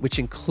 which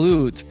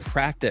includes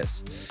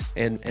practice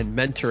and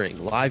mentoring,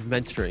 live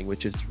mentoring,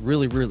 which is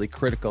really, really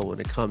critical when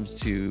it comes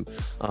to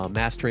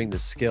mastering the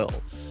skill.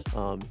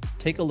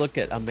 Take a look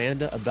at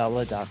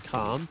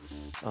amandaabella.com.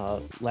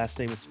 Last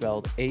name is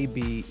spelled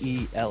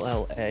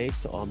Abella.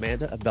 So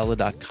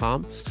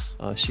amandaabella.com.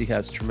 She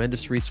has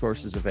tremendous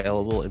resources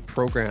available and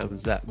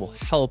programs that will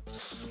help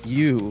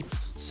you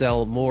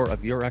sell more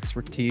of your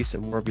expertise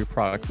and more of your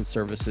products and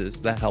services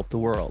that help the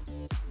world.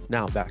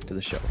 Now back to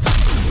the show.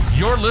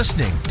 You're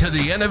listening to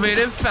The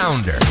Innovative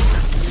Founder.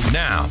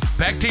 Now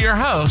back to your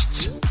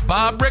hosts,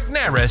 Bob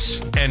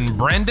Rigneris and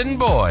Brandon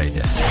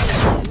Boyd.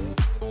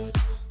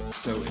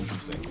 So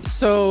interesting.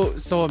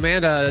 So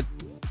Amanda,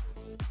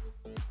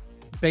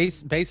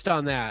 based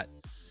on that,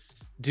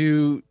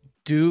 do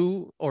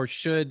or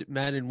should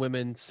men and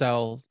women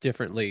sell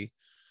differently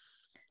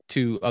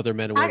to other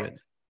men and women?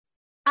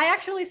 I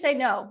actually say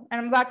no,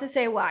 and I'm about to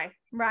say why,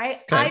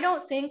 right? Okay. I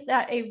don't think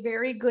that a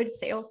very good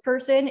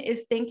salesperson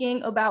is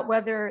thinking about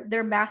whether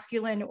they're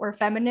masculine or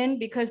feminine,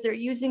 because they're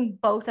using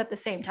both at the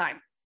same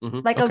time.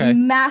 Like a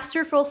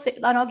masterful,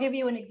 and I'll give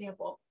you an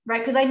example,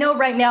 right? Because I know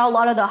right now a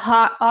lot of the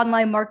hot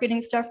online marketing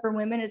stuff for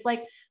women is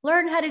like,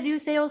 learn how to do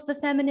sales the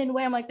feminine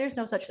way. I'm like, there's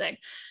no such thing.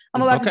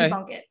 I'm about to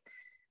debunk it.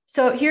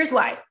 So here's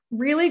why.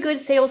 Really good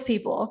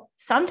salespeople,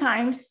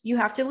 sometimes you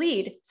have to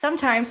lead.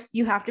 Sometimes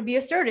you have to be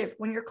assertive.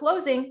 When you're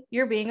closing,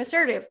 you're being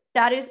assertive.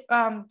 That is,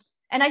 and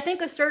I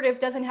think assertive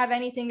doesn't have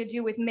anything to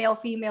do with male,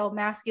 female,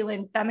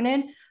 masculine,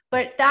 feminine,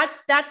 but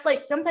that's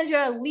like, sometimes you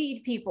gotta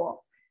lead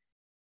people.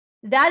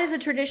 Those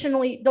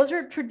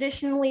are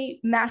traditionally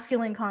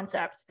masculine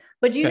concepts.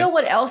 But do you know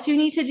what else you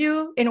need to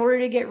do in order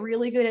to get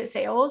really good at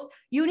sales?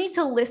 You need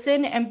to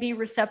listen and be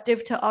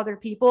receptive to other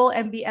people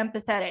and be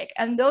empathetic.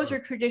 And those are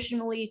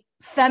traditionally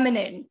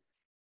feminine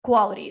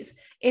qualities.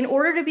 In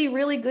order to be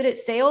really good at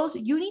sales,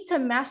 you need to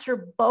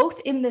master both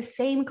in the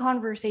same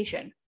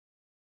conversation.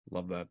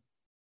 Love that.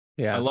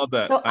 Yeah. I love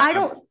that. So I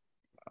don't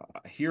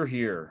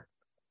hear.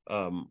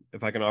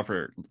 If I can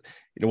offer,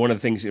 one of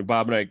the things,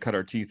 Bob and I cut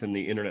our teeth in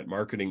the internet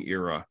marketing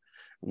era,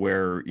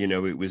 where,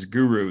 it was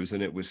gurus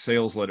and it was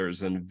sales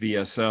letters and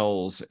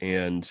VSLs.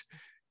 And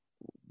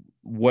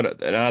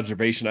what an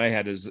observation I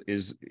had is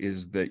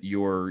that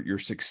your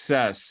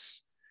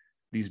success,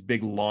 these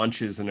big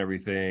launches and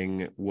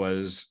everything,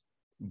 was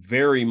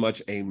very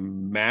much a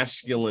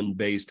masculine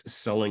based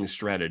selling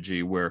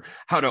strategy, where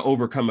how to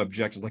overcome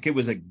objections. Like, it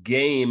was a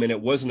game, and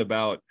it was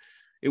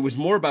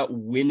more about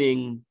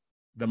winning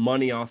the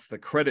money off the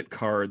credit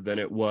card than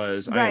it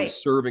was, I am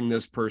serving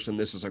this person.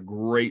 This is a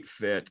great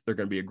fit. They're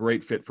going to be a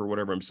great fit for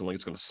whatever I'm selling.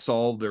 It's going to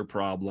solve their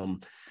problem.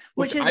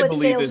 Which is what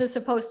sales is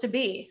supposed to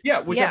be. Yeah,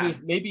 I was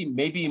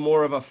maybe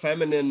more of a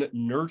feminine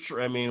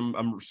nurture. I mean,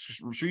 I'm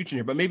reaching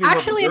here, but maybe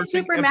actually it's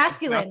super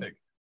masculine.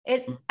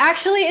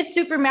 It's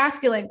super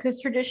masculine,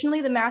 because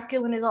traditionally the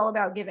masculine is all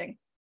about giving.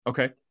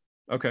 Okay.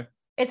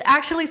 It's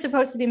actually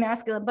supposed to be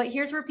masculine, but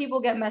here's where people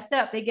get messed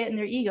up. They get in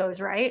their egos,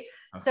 right?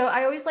 So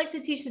I always like to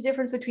teach the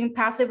difference between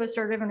passive,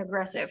 assertive, and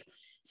aggressive.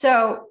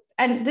 So,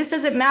 and this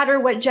doesn't matter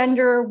what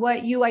gender,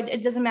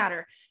 it doesn't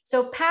matter.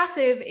 So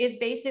passive is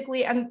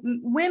basically,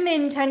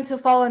 women tend to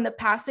fall in the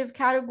passive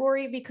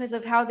category because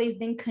of how they've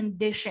been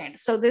conditioned.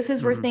 So this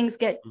is where things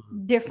get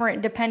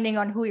different depending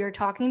on who you're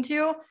talking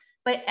to,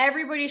 but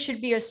everybody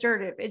should be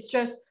assertive. It's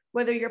just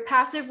whether you're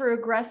passive or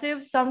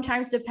aggressive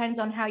sometimes depends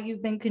on how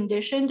you've been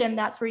conditioned, and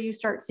that's where you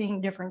start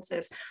seeing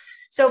differences.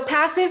 So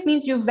passive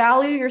means you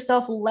value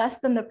yourself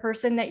less than the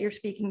person that you're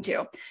speaking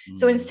to.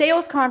 So in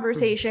sales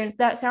conversations,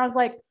 that sounds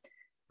like,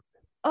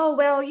 oh,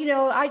 well,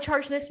 I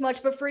charge this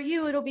much, but for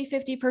you, it'll be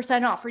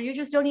 50% off, or you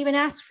just don't even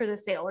ask for the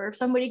sale. Or if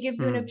somebody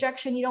gives you an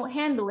objection, you don't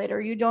handle it,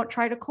 or you don't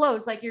try to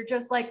close. Like, you're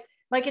just like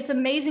it's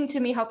amazing to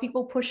me how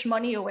people push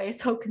money away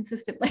so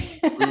consistently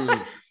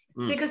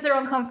because they're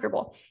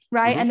uncomfortable,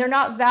 right? And they're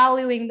not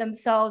valuing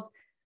themselves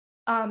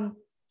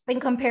in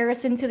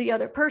comparison to the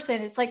other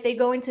person. It's like they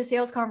go into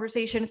sales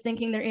conversations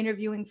thinking they're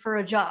interviewing for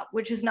a job,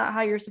 which is not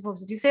how you're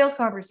supposed to do sales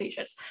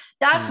conversations.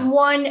 That's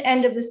one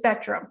end of the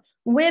spectrum.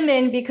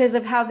 Women, because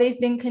of how they've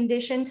been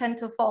conditioned, tend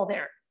to fall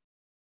there.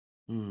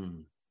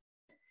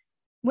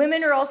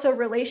 Women are also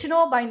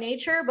relational by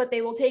nature, but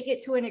they will take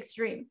it to an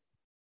extreme.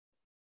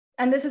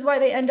 And this is why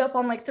they end up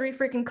on like 3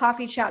 freaking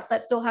coffee chats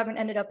that still haven't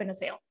ended up in a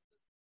sale.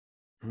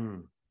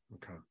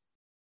 Okay.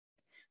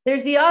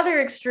 There's the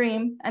other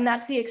extreme, and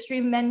that's the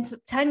extreme men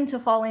tend to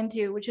fall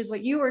into, which is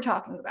what you were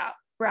talking about,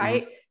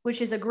 right?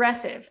 Which is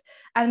aggressive.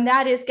 And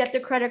that is get the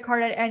credit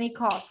card at any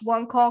cost,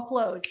 one call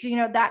close,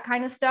 that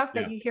kind of stuff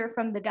that you hear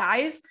from the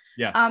guys.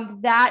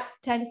 That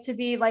tends to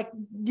be like,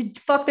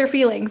 fuck their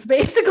feelings,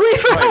 basically.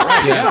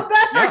 For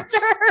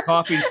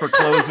Coffees for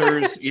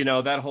closers,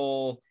 that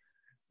whole...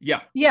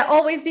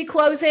 always be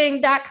closing,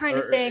 that kind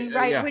of thing,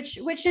 right?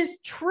 Which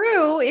is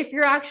true if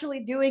you're actually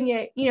doing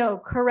it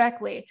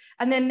correctly.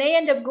 And then they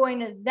end up going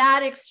to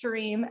that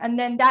extreme, and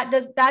then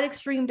that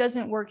extreme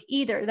doesn't work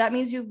either. That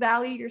means you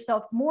value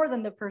yourself more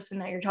than the person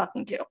that you're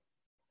talking to.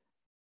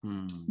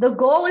 The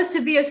goal is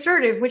to be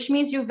assertive, which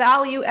means you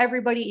value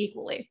everybody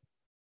equally.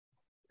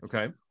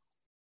 Okay.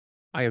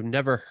 I have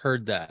never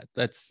heard that.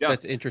 That's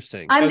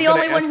interesting. I'm the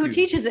only one who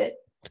teaches it.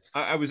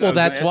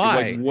 That's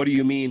why. What do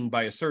you mean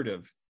by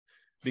assertive?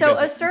 So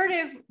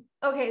assertive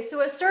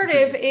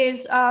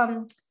is,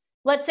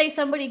 let's say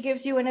somebody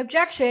gives you an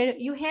objection,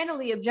 you handle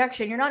the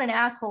objection. You're not an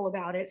asshole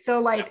about it.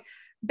 So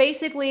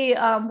basically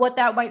what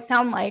that might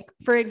sound like,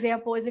 for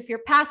example, is if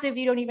you're passive,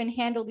 you don't even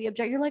handle the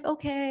objection. You're like,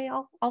 okay,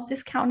 I'll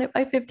discount it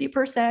by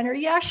 50%,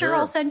 or sure,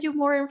 I'll send you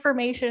more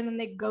information. And then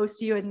they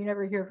ghost you and you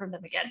never hear from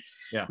them again.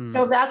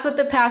 So that's what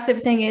the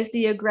passive thing is.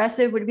 The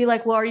aggressive would be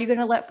like, well, are you going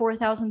to let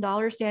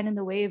 $4,000 stand in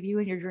the way of you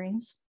and your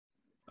dreams?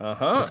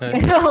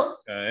 Okay.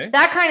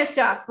 That kind of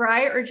stuff,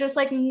 right? Or just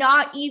like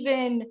not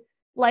even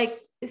like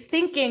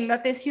thinking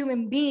that this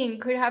human being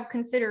could have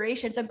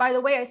considerations. And by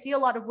the way, I see a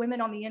lot of women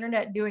on the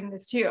internet doing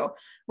this too,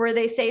 where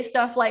they say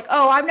stuff like,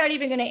 oh, I'm not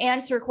even going to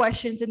answer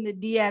questions in the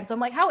DMs. I'm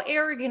like, how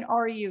arrogant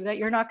are you that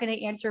you're not going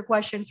to answer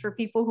questions for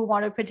people who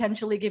want to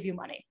potentially give you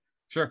money?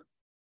 Sure.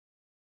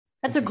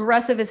 That's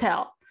aggressive as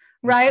hell,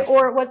 right?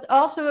 Or what's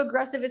also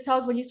aggressive as hell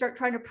is when you start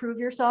trying to prove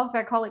yourself.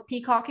 I call it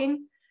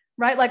peacocking.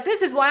 Right? Like,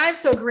 this is why I'm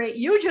so great.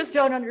 You just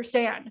don't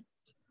understand.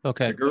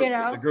 Okay.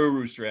 The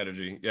guru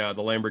strategy. Yeah.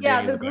 The Lamborghini.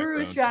 Yeah. The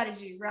guru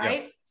strategy,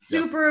 right?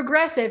 Super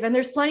aggressive. And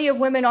there's plenty of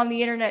women on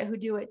the internet who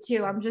do it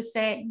too. I'm just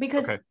saying,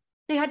 because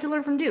they had to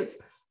learn from dudes.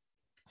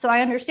 So I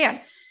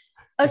understand.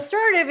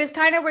 Assertive is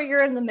kind of where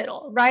you're in the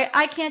middle, right?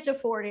 I can't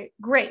afford it.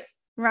 Great.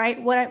 Right.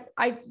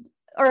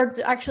 Or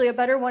actually a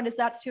better one is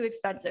that's too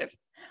expensive.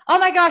 Oh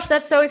my gosh,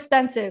 that's so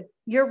expensive.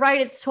 You're right.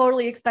 It's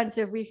totally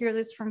expensive. We hear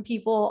this from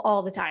people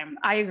all the time.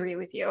 I agree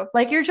with you.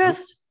 Like, you're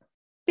just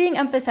being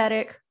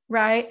empathetic,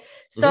 right?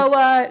 So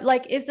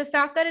is the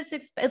fact that it's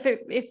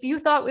if you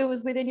thought it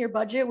was within your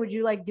budget, would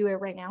you do it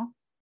right now?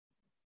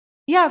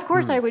 Yeah, of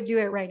course I would do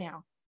it right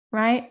now.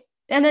 Right.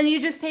 And then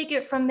you just take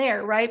it from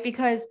there, right?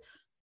 Because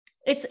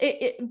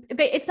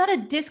it's not a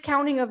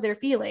discounting of their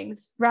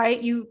feelings,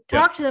 right? You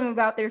talk to them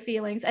about their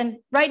feelings. And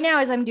right now,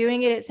 as I'm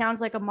doing it, it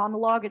sounds like a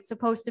monologue. It's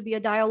supposed to be a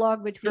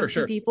dialogue between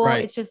two people.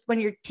 Right. It's just when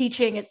you're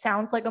teaching, it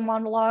sounds like a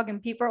monologue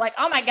and people are like,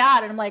 oh my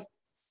God. And I'm like,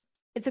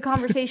 it's a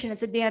conversation,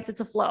 it's a dance, it's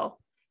a flow.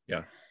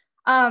 Yeah.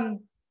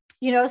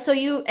 So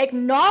you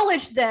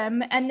acknowledge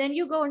them and then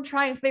you go and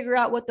try and figure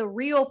out what the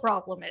real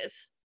problem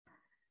is.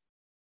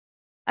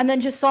 And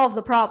then just solve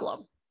the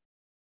problem.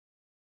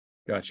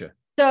 Gotcha.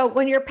 So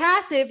when you're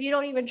passive, you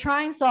don't even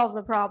try and solve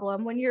the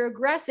problem. When you're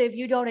aggressive,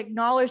 you don't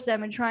acknowledge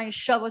them and try and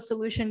shove a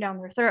solution down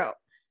their throat.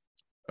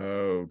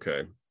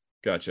 Okay.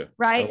 Gotcha.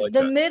 Right.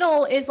 The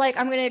middle is like,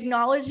 I'm going to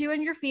acknowledge you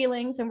and your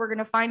feelings, and we're going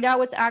to find out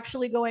what's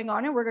actually going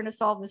on, and we're going to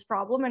solve this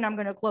problem, and I'm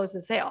going to close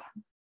the sale.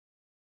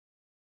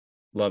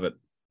 Love it.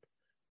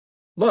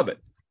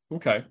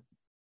 Okay.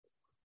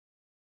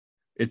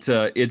 It's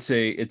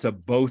a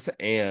both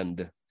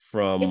and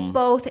from. It's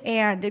both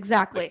and,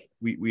 exactly.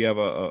 We have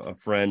a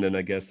friend, and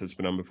I guess that's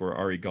been on before,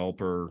 Ari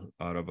Galper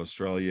out of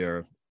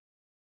Australia.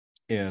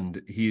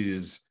 and he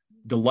is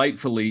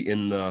delightfully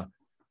in the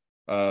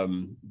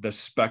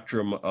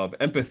spectrum of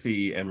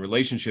empathy and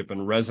relationship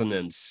and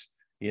resonance,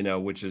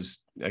 which is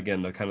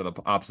again the kind of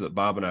the opposite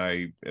Bob and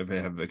I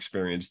have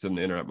experienced in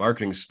the internet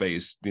marketing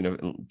space,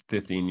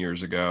 15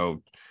 years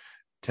ago,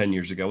 10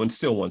 years ago, and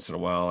still once in a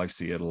while I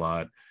see it a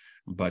lot.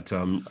 But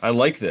I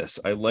like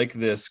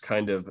this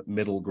kind of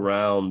middle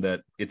ground, that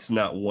it's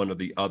not one or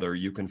the other.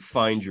 You can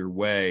find your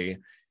way,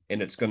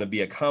 and it's going to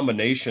be a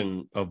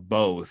combination of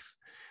both.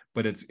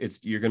 But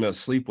you're going to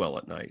sleep well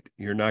at night.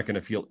 You're not going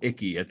to feel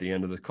icky at the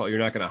end of the call. You're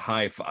not going to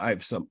high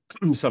five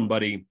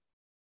somebody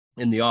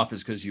in the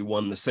office because you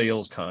won the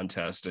sales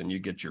contest and you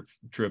get your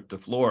trip to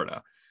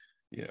Florida.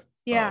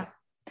 Yeah.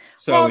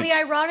 So well, the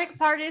ironic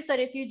part is that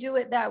if you do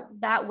it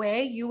that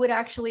way, you would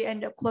actually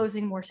end up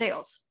closing more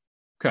sales.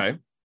 Okay.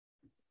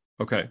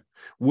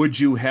 Would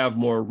you have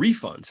more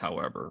refunds?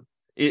 However,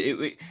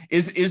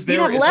 is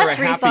there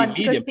a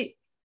happy medium?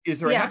 Is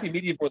there a happy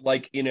medium with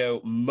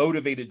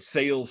motivated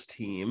sales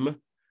team,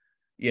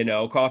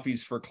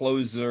 coffees for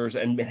closers,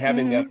 and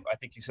having that, I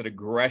think you said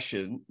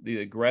aggression,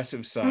 the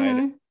aggressive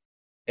side,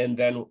 and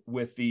then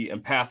with the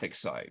empathic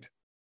side?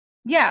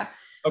 Yeah.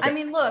 Okay. I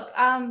mean, look,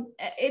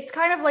 it's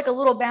kind of like a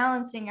little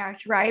balancing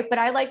act, right? But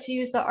I like to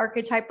use the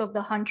archetype of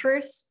the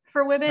huntress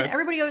for women. Okay.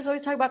 Everybody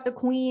always talk about the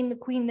queen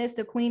this,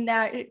 the queen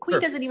that. Queen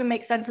doesn't even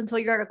make sense until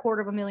you're at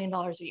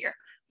 $250,000 a year.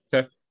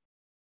 Okay.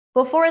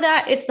 Before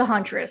that, it's the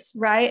huntress,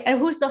 right? And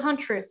who's the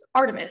huntress?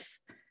 Artemis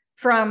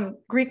from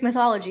Greek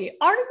mythology.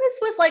 Artemis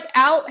was like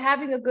out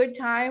having a good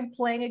time,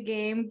 playing a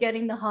game,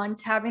 getting the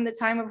hunt, having the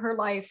time of her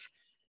life,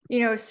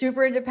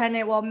 super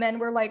independent, while men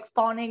were like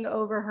fawning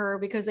over her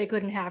because they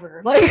couldn't have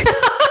her. Like,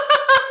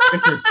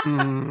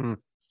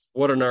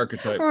 what an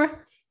archetype.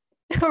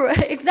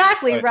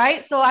 Exactly.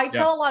 Right. So I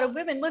tell a lot of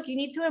women, look, you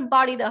need to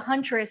embody the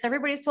huntress.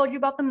 Everybody's told you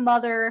about the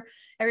mother,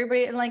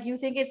 and like, you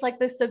think it's like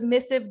the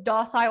submissive,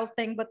 docile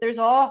thing, but there's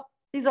all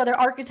these other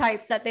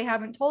archetypes that they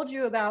haven't told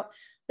you about.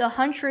 The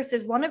huntress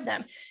is one of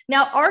them.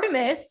 Now,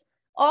 Artemis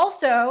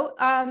also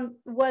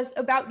was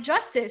about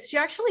justice. She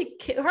actually,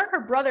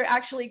 her brother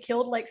actually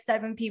killed like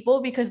 7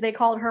 people because they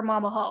called her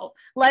Mama Ho.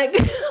 Like,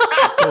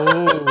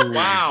 oh,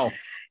 wow.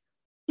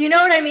 You know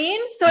what I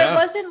mean? So it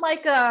wasn't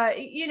like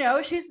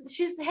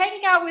she's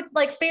hanging out with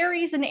like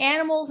fairies and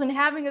animals and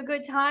having a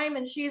good time,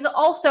 and she's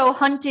also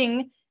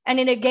hunting and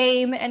in a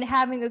game and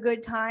having a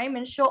good time,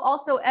 and she'll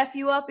also F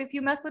you up if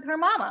you mess with her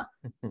mama.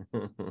 I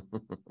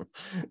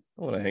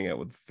want to hang out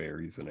with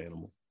fairies and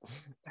animals.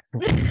 A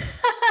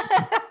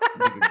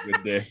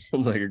good day.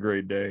 Sounds like a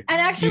great day.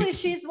 And actually,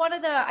 she's one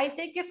of I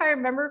think if I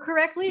remember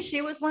correctly,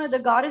 she was one of the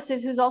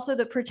goddesses who's also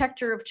the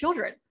protector of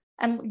children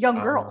and young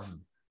girls.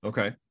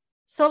 Okay.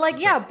 So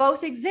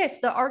both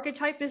exist. The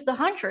archetype is the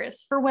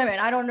huntress for women.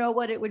 I don't know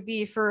what it would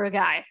be for a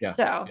guy. Yeah,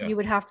 so you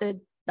would have to,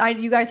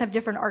 you guys have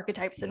different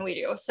archetypes than we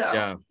do.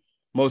 So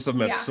most of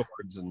them have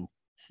swords and,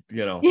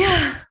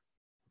 Yeah.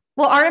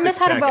 Well, Artemis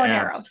had a bow and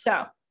arrow.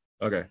 So.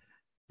 Okay.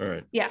 All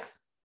right. Yeah.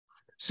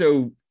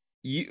 So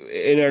you,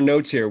 in our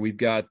notes here, we've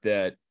got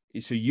that.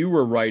 So you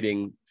were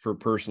writing for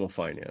personal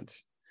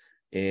finance,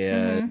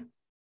 and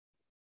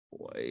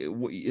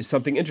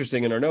something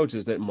interesting in our notes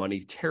is that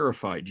money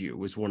terrified you,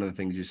 was one of the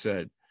things you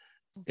said.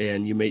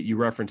 And you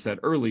referenced that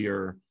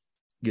earlier,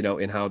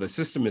 in how the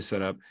system is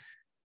set up.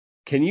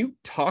 Can you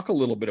talk a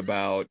little bit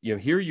about,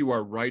 here you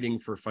are writing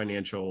for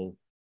financial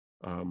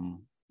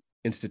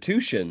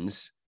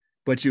institutions,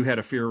 but you had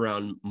a fear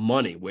around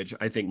money, which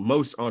I think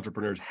most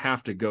entrepreneurs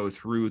have to go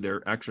through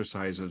their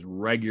exercises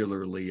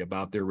regularly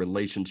about their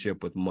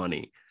relationship with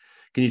money.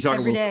 Can you talk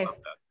a little bit about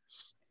that?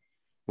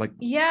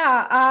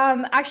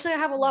 Actually, I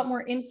have a lot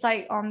more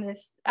insight on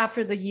this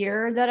after the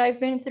year that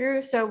I've been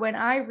through. So when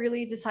I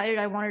really decided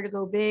I wanted to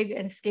go big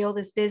and scale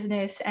this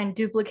business and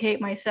duplicate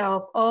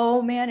myself,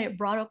 oh man, it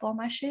brought up all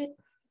my shit.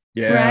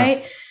 Yeah.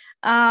 Right.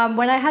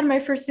 When I had my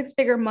first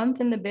 6-figure month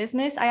in the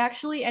business, I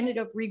actually ended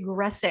up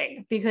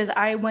regressing because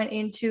I went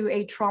into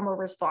a trauma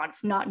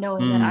response, not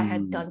knowing that I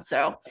had done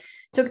so.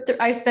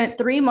 I spent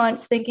 3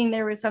 months thinking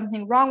there was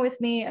something wrong with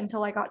me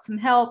until I got some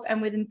help.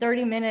 And within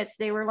 30 minutes,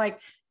 they were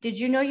like, did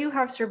you know you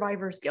have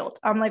survivor's guilt?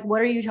 I'm like,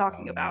 what are you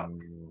talking about?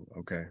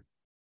 Okay.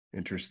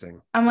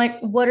 Interesting. I'm like,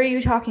 what are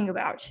you talking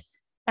about?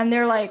 And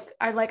they're like,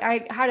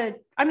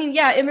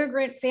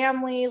 immigrant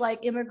family, like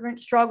immigrant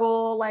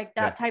struggle, like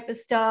that type of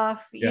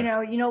stuff.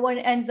 Yeah.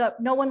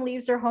 No one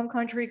leaves their home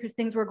country because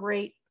things were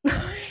great.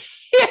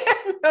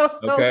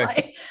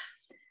 Like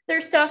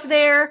there's stuff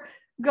there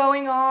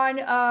going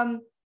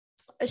on.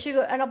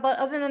 But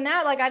other than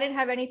that, like I didn't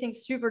have anything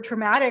super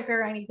traumatic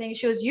or anything.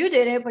 She goes, you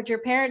did it, but your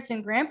parents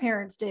and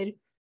grandparents did.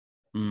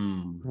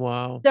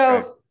 Wow.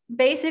 So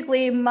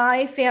basically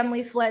my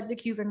family fled the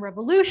Cuban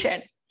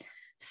Revolution.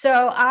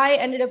 So I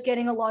ended up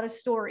getting a lot of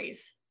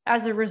stories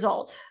as a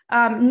result.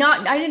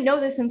 I didn't know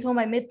this until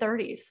my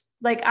mid-30s.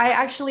 Like I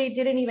actually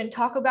didn't even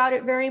talk about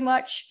it very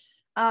much.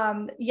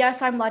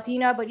 Yes, I'm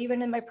Latina, but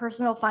even in my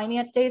personal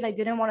finance days, I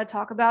didn't want to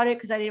talk about it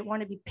because I didn't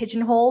want to be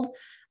pigeonholed.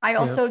 I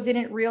also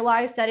didn't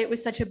realize that it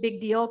was such a big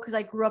deal because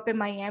I grew up in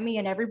Miami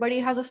and everybody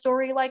has a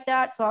story like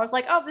that. So I was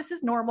like, oh, this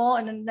is normal.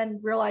 And then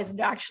realized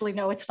actually,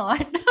 no, it's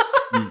not.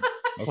 Okay.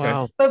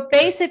 Wow. But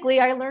basically,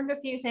 I learned a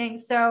few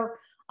things. So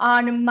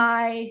on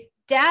my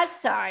dad's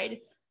side,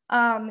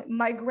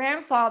 my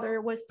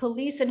grandfather was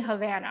police in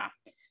Havana.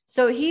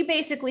 So he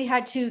basically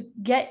had to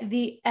get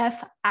the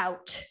F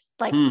out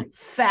like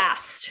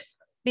fast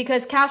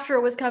because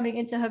Castro was coming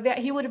into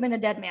Havana. He would have been a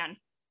dead man,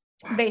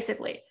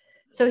 basically.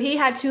 So he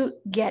had to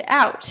get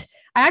out.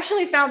 I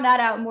actually found that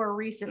out more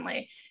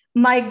recently.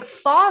 My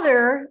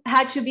father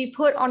had to be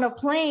put on a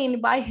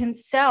plane by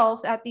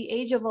himself at the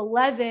age of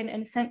 11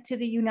 and sent to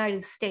the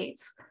United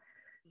States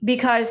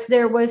because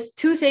there was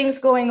two things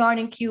going on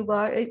in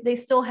Cuba. They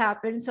still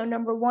happen. So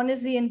number one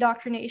is the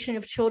indoctrination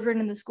of children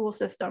in the school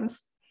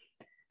systems.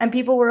 And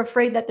people were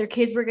afraid that their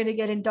kids were going to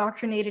get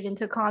indoctrinated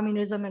into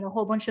communism and a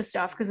whole bunch of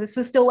stuff because this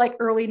was still like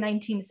early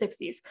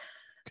 1960s.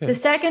 Okay. The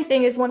second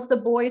thing is once the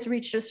boys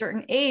reached a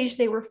certain age,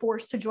 they were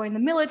forced to join the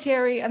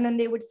military, and then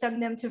they would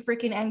send them to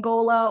freaking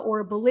Angola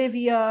or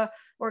Bolivia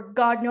or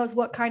God knows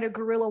what kind of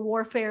guerrilla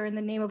warfare in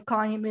the name of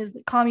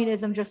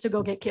communism just to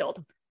go get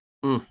killed.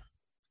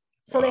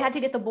 So they had to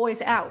get the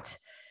boys out.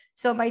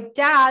 So my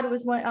dad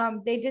was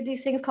when they did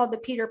these things called the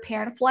Peter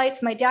Pan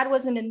flights. My dad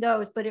wasn't in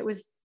those, but it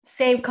was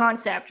same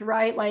concept,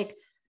 right? Like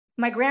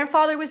my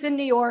grandfather was in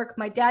New York.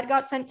 My dad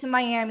got sent to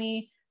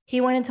Miami. He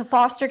went into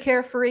foster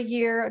care for a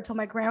year until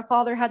my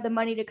grandfather had the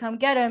money to come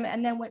get him,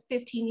 and then went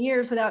 15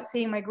 years without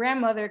seeing my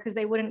grandmother because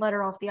they wouldn't let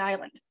her off the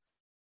island.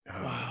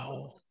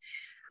 Wow.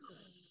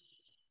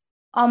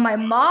 On my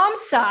mom's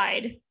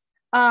side,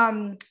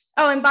 oh,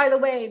 and by the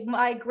way,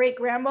 my great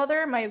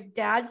grandmother, my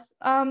dad's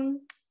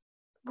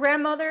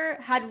grandmother,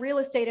 had real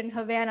estate in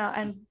Havana,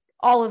 and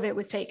all of it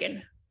was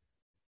taken.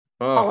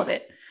 All of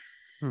it.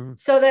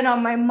 So then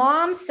on my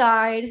mom's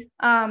side,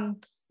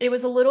 it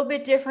was a little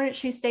bit different.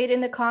 She stayed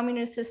in the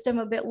communist system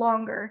a bit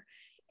longer.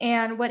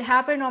 And what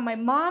happened on my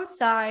mom's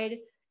side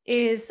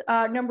is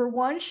number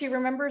one, she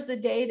remembers the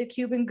day the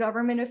Cuban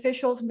government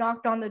officials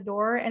knocked on the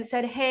door and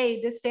said, hey,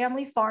 this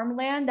family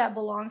farmland that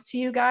belongs to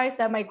you guys,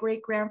 that my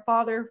great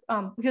grandfather,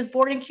 he was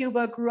born in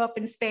Cuba, grew up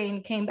in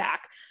Spain, came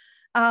back.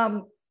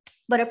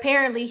 But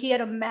apparently he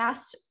had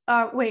amassed,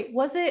 it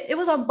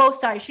was on both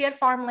sides. She had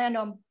farmland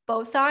on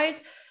both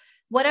sides.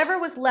 Whatever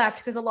was left,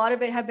 because a lot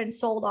of it had been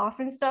sold off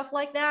and stuff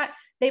like that,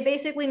 they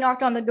basically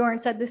knocked on the door and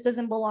said, this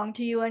doesn't belong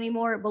to you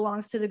anymore. It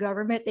belongs to the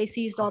government. They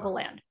seized all the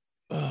land.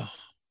 Oh,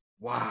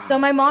 wow. So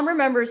my mom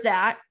remembers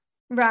that,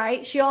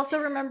 right? She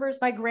also remembers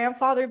my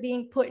grandfather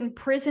being put in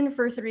prison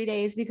for 3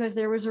 days because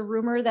there was a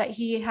rumor that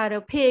he had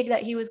a pig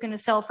that he was going to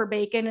sell for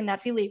bacon, and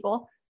that's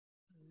illegal.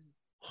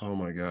 Oh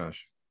my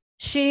gosh.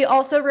 She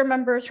also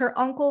remembers her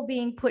uncle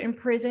being put in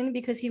prison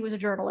because he was a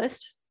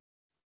journalist.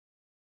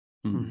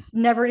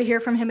 Never to hear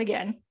from him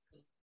again.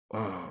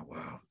 Oh,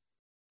 wow.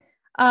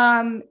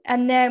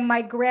 And then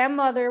my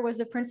grandmother was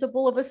the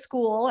principal of a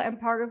school, and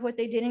part of what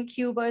they did in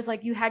Cuba is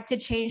like you had to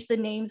change the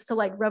names to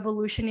like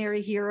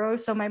revolutionary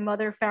heroes. So my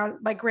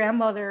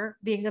grandmother,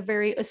 being the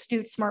very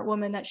astute, smart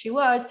woman that she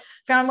was,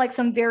 found like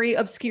some very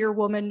obscure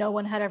woman no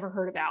one had ever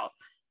heard about.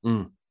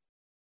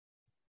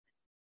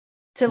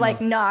 To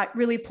like not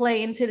really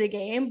play into the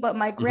game. But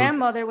my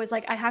grandmother was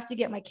like, I have to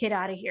get my kid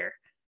out of here.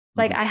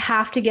 Like I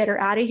have to get her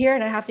out of here,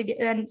 and I have to get,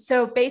 and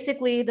so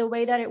basically the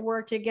way that it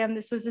worked, again,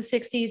 this was the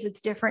 60s,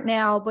 it's different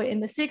now, but in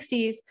the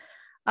 60s,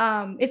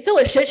 it's still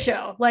a shit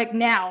show like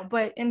now,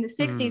 but in the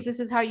 60s,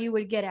 this is how you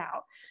would get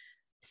out.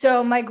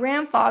 So my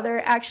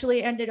grandfather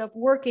actually ended up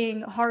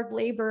working hard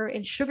labor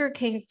in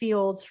sugarcane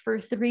fields for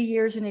 3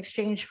 years in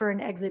exchange for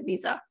an exit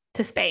visa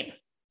to Spain.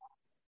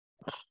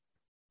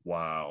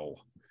 Wow.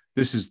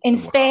 This is in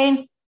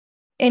Spain.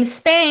 In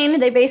Spain,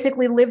 they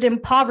basically lived in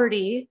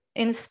poverty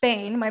in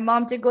Spain. My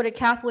mom did go to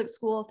Catholic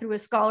school through a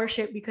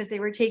scholarship because they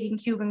were taking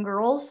Cuban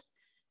girls,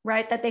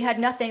 right? That they had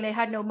nothing. They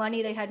had no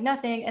money. They had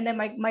nothing. And then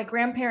my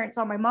grandparents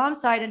on my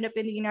mom's side ended up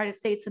in the United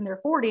States in their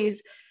 40s.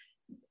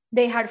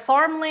 They had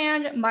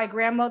farmland. My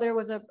grandmother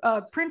was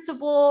a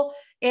principal,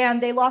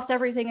 and they lost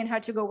everything and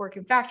had to go work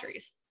in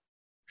factories.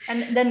 And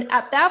then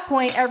at that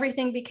point,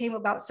 everything became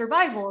about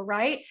survival,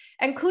 right?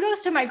 And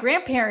kudos to my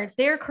grandparents.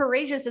 They're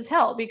courageous as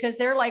hell because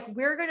they're like,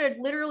 we're going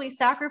to literally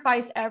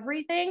sacrifice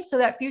everything so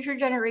that future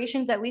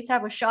generations at least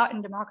have a shot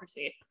in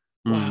democracy.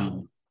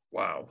 Wow.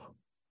 Wow.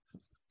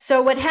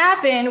 So what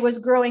happened was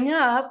growing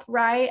up,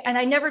 right? And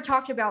I never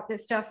talked about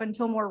this stuff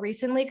until more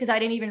recently because I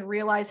didn't even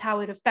realize how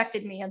it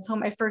affected me until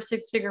my first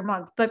 6-figure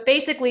month. But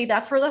basically,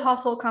 that's where the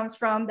hustle comes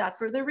from. That's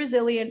where the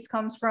resilience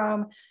comes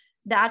from.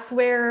 That's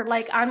where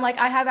I'm like,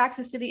 I have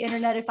access to the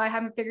internet. If I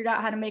haven't figured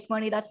out how to make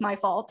money, that's my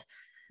fault,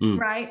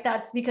 right?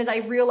 That's because I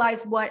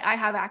realized what I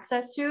have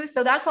access to.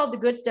 So that's all the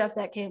good stuff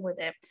that came with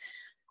it.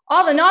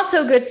 All the not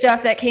so good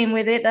stuff that came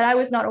with it that I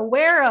was not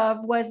aware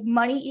of was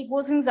money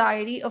equals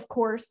anxiety, of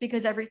course,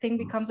 because everything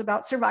becomes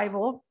about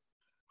survival.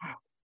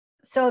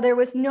 So there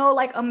was no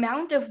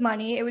amount of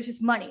money. It was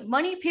just money.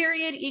 Money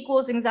period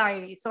equals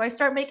anxiety. So I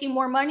start making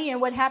more money.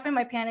 And what happened?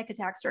 My panic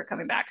attacks start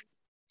coming back.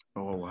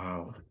 Oh,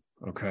 wow.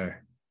 Okay.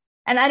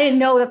 And I didn't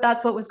know that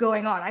that's what was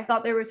going on. I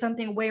thought there was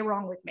something way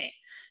wrong with me.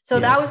 So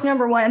that was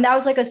number one. And that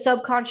was like a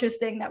subconscious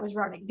thing that was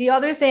running. The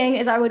other thing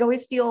is I would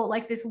always feel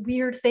like this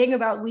weird thing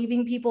about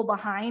leaving people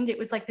behind. It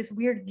was like this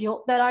weird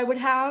guilt that I would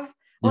have.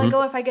 Like,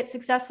 oh, if I get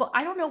successful,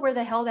 I don't know where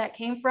the hell that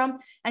came from.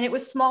 And it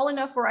was small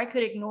enough where I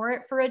could ignore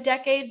it for a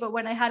decade. But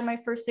when I had my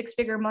first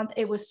 6-figure month,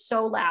 it was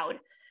so loud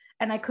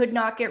and I could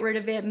not get rid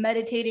of it.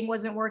 Meditating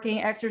wasn't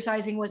working.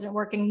 Exercising wasn't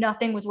working.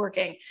 Nothing was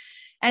working.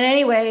 And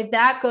anyway,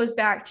 that goes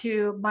back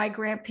to my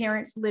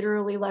grandparents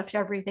literally left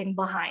everything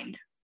behind.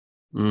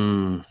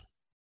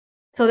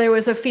 So there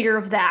was a fear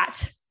of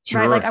that,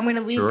 right? Like I'm going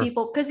to leave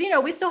people because,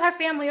 we still have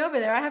family over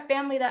there. I have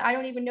family that I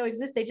don't even know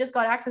exists. They just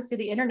got access to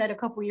the internet a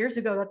couple of years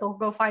ago that they'll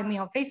go find me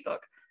on Facebook.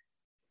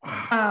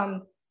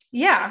 Wow.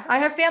 I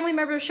have family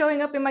members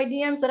showing up in my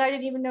DMs that I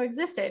didn't even know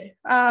existed.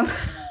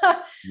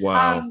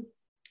 Wow.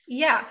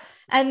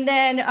 And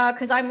then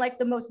because I'm like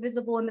the most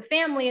visible in the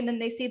family, and then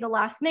they see the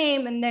last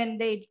name and then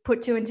they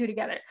put 2 and 2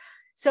 together.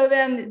 So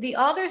then the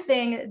other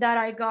thing that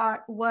I got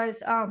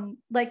was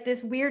like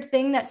this weird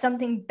thing that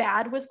something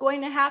bad was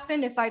going to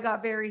happen if I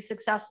got very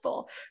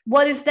successful.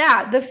 What is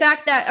that? The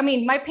fact that,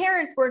 my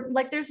parents were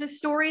like, there's this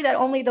story that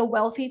only the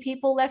wealthy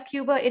people left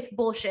Cuba. It's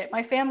bullshit.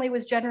 My family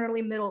was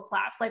generally middle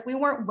class. Like we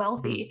weren't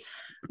wealthy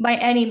we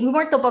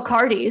weren't the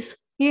Bacardis,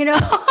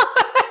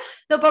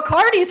 The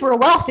Bacardis were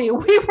wealthy.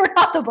 We were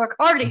not the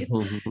Bacardis,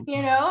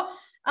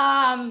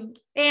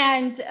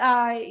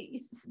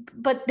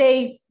 but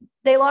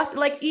they lost,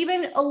 like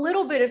even a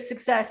little bit of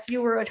success,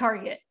 you were a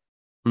target.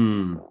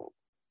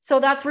 So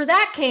that's where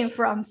that came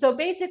from. So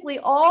basically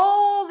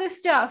all this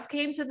stuff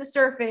came to the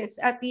surface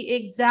at the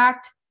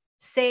exact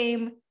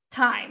same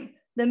time.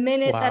 The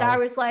minute that I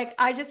was like,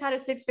 I just had a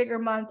 6-figure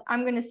month.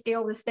 I'm going to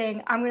scale this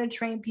thing. I'm going to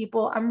train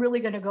people. I'm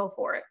really going to go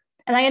for it.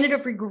 And I ended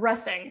up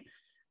regressing,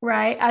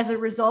 right, as a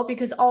result,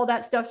 because all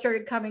that stuff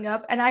started coming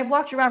up. And I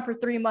walked around for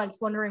 3 months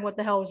wondering what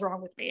the hell was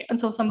wrong with me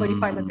until somebody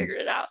finally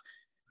figured it out.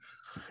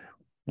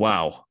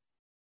 Wow.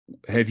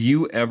 Have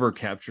you ever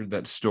captured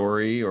that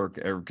story or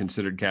ever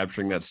considered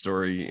capturing that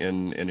story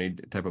in a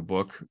type of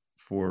book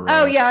for?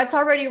 It's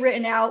already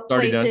written out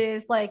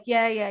places. Like,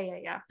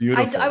 yeah.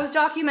 Beautiful. I was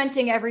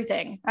documenting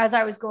everything as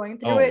I was going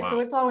through it. Wow. So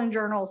it's all in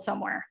journals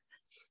somewhere.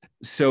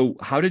 So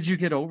how did you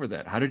get over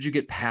that? How did you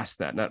get past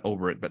that? Not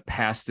over it, but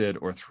past it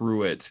or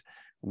through it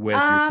with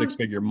your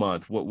 6-figure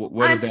month? What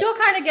I'm still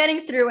kind of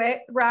getting through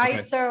it, right?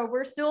 Okay. So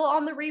we're still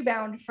on the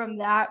rebound from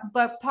that.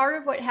 But part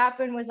of what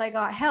happened was I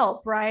got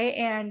help, right?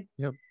 And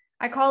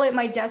I call it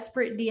my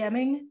desperate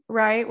DMing,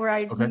 right? Where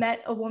I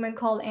met a woman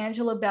called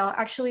Angela Bell.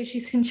 Actually,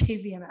 she's in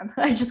JVMM.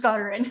 I just got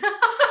her in.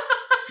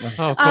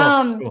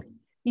 Cool.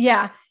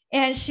 Yeah.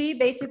 And she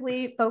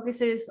basically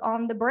focuses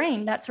on the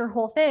brain. That's her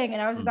whole thing.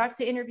 And I was about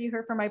to interview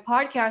her for my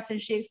podcast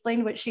and she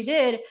explained what she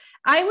did.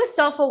 I was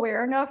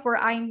self-aware enough where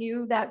I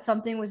knew that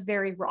something was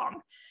very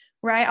wrong,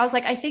 right? I was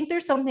like, I think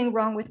there's something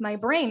wrong with my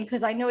brain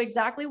because I know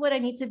exactly what I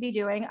need to be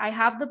doing. I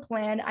have the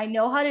plan. I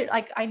know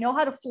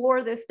how to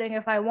floor this thing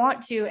if I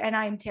want to, and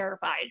I'm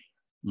terrified.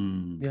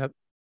 Yep.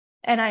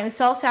 And I'm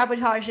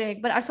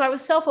self-sabotaging, so I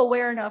was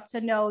self-aware enough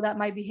to know that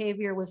my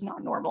behavior was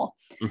not normal.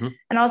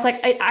 And I was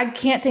like, I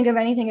can't think of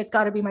anything. It's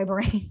got to be my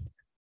brain.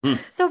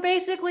 So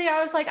basically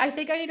I was like, I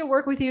think I need to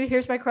work with you.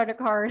 Here's my credit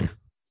card,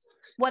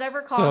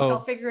 whatever cost,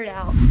 I'll figure it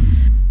out.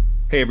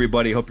 Hey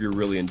everybody, hope you're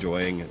really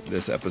enjoying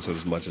this episode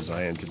as much as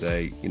I am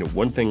today.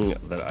 One thing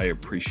that I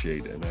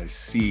appreciate and I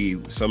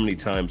see so many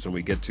times when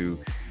we get to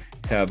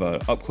have an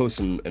up close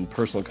and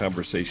personal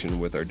conversation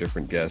with our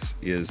different guests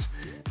is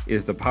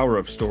the power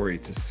of story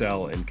to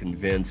sell and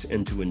convince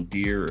and to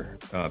endear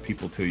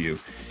people to you.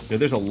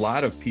 There's a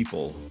lot of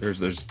people,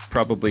 there's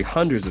probably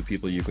hundreds of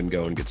people you can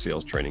go and get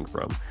sales training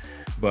from.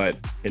 But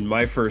in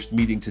my first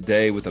meeting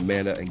today with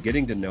Amanda and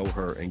getting to know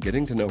her and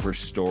getting to know her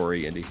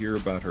story and to hear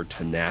about her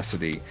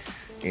tenacity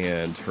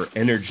and her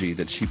energy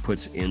that she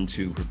puts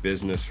into her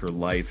business, her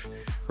life,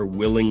 her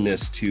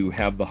willingness to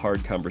have the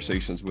hard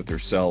conversations with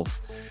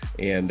herself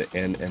and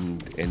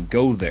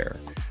go there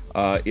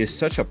is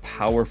such a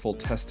powerful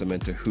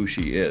testament to who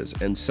she is,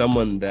 and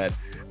someone that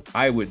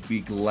I would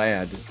be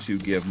glad to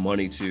give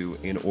money to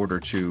in order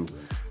to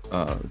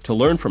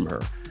learn from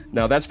her.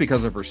 Now, that's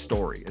because of her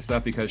story. It's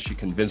not because she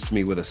convinced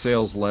me with a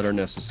sales letter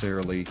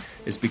necessarily.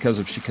 It's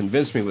because she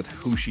convinced me with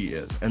who she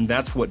is. And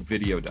that's what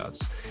video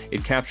does.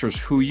 It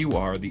captures who you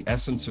are, the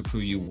essence of who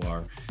you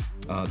are,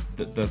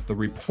 the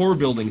rapport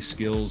building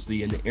skills,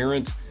 the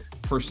inherent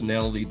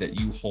personality that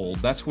you hold.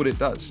 That's what it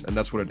does. And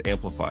that's what it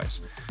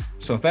amplifies.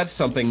 So if that's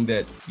something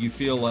that you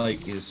feel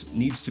like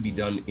needs to be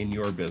done in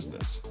your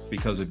business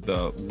because of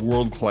the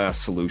world-class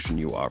solution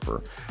you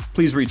offer,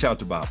 please reach out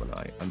to Bob and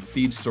I on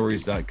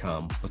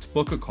feedstories.com. Let's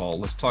book a call.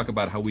 Let's talk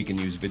about how we can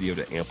use video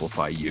to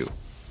amplify you.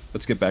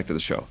 Let's get back to the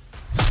show.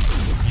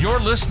 You're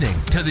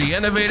listening to The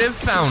Innovative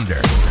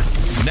Founder.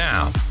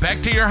 Now,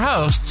 back to your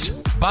hosts,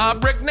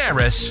 Bob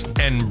Regnerus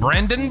and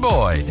Brandon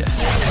Boyd.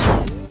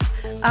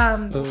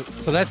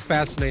 So that's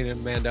fascinating,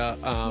 Amanda.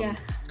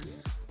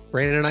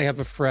 Brandon and I have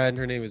a friend.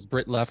 Her name is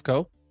Britt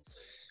Lefko.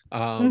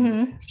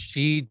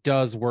 She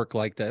does work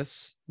like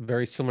this,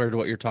 very similar to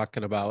what you're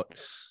talking about.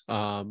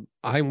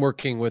 I'm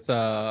working with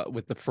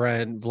the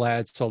friend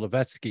Vlad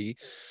Solovetsky,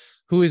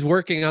 who is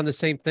working on the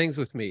same things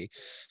with me.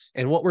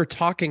 And what we're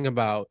talking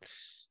about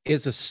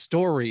is a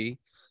story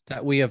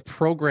that we have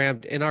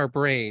programmed in our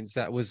brains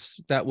that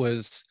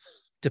was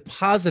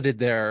deposited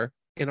there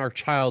in our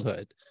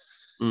childhood.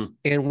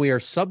 And we are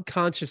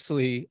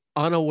subconsciously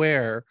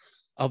unaware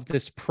of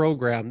this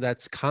program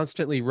that's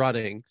constantly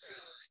running.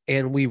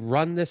 And we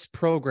run this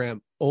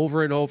program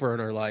over and over in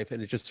our life,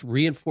 and it just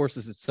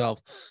reinforces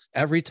itself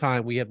every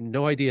time. We have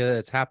no idea that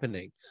it's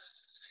happening.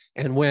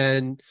 And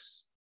when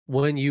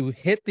you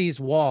hit these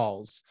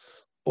walls,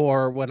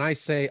 or when I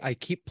say I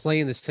keep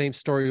playing the same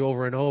story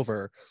over and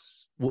over,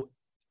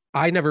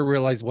 I never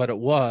realized what it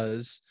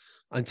was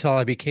until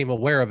I became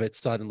aware of it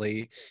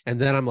suddenly. And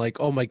then I'm like,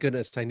 oh my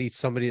goodness, I need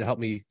somebody to help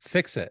me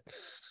fix it.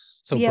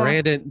 So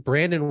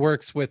Brandon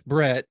works with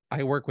Britt.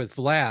 I work with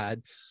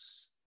Vlad.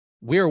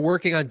 We're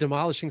working on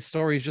demolishing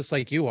stories just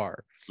like you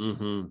are.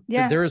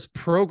 Yeah. There is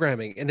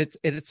programming, and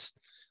it's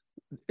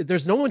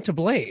there's no one to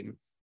blame.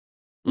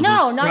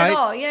 No, not at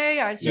all.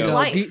 Yeah. It's just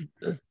life.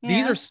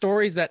 These are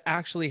stories that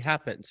actually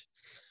happened.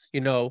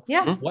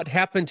 What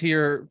happened to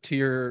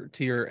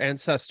your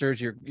ancestors,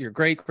 your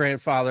great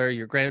grandfather,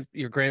 your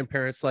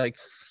grandparents, like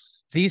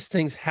these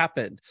things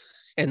happened.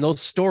 And those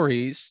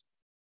stories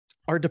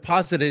are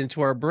deposited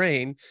into our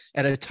brain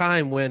at a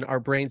time when our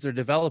brains are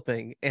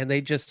developing, and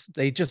they just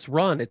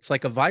run. It's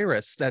like a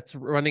virus that's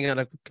running on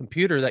a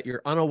computer that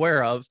you're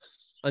unaware of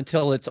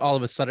until it's all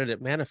of a sudden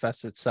it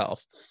manifests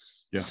itself.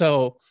 Yeah.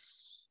 So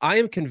I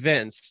am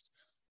convinced,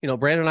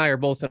 Brandon and I are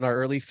both in our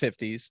early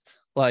 50s.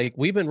 Like,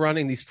 we've been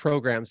running these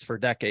programs for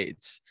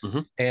decades,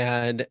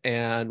 and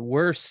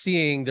we're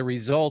seeing the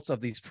results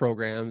of these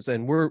programs,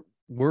 and we're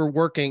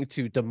working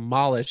to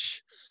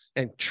demolish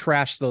and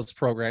trash those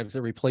programs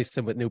and replace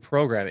them with new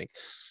programming.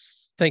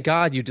 Thank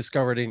God you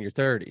discovered it in your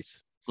 30s.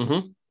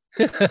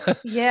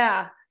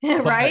 Yeah.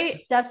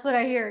 Right. That's what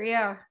I hear.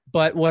 Yeah.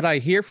 But what I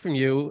hear from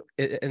you,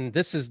 and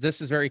this is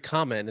very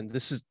common, and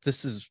this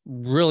is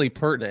really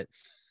pertinent,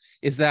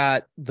 is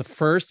that the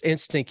first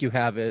instinct you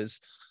have is,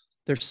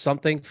 there's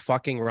something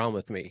fucking wrong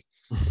with me.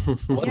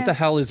 What the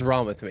hell is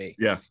wrong with me?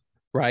 Yeah.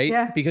 Right.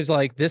 Yeah. Because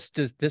like this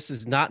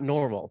is not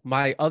normal.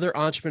 My other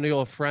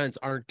entrepreneurial friends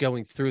aren't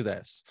going through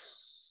this.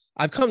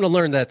 I've come to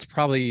learn that's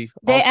probably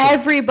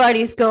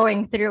everybody's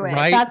going through it.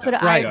 Right? That's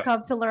what I've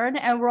come to learn.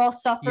 And we're all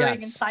suffering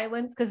in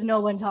silence because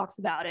no one talks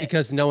about it.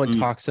 Because no one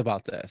talks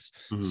about this.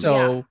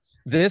 So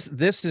this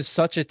is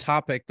such a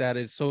topic that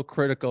is so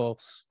critical.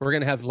 We're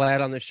going to have Vlad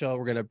on the show.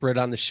 We're going to Britt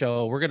on the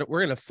show. We're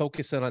going to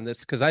focus in on this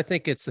because I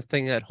think it's the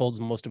thing that holds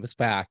most of us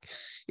back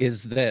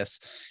is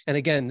this. And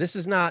again,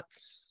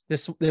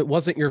 it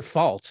wasn't your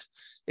fault.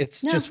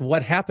 It's just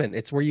what happened.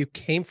 It's where you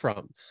came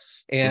from.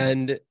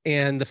 And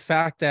the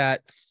fact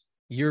that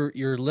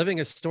you're living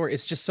a story,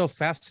 it's just so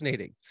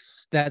fascinating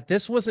that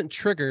this wasn't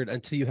triggered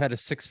until you had a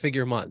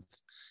 6-figure month.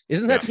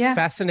 Isn't that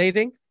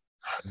fascinating?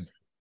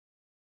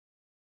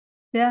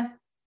 Yeah.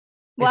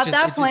 Well, at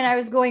that point, I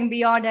was going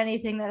beyond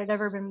anything that had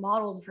ever been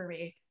modeled for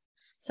me.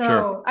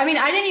 So, I mean,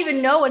 I didn't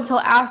even know until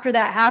after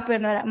that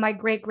happened that my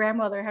great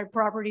grandmother had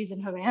properties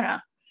in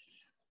Havana.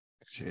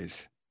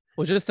 Jeez.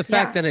 Well, just the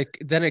fact that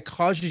it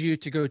causes you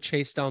to go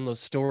chase down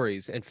those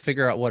stories and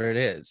figure out what it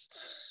is.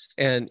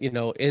 And,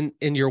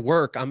 in your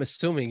work, I'm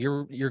assuming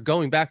you're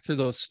going back through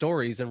those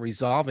stories and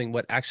resolving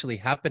what actually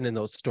happened in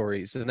those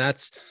stories. And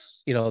that's,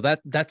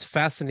 that's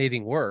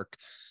fascinating work.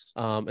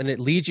 And it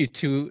leads you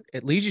to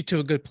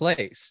a good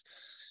place.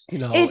 It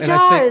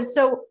does.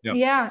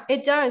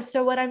 It does.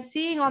 So what I'm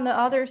seeing on the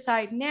other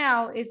side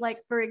now is, like,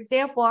 for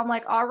example, I'm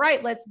like, all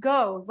right, let's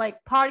go, like,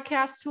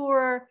 podcast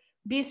tour,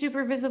 be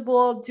super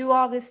visible, do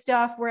all this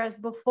stuff. Whereas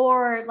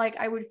before, like,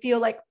 I would feel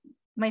like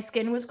my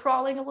skin was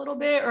crawling a little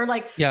bit, or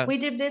like, we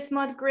did this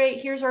month, great,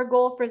 here's our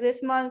goal for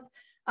this month.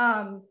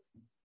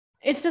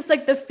 It's just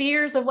like the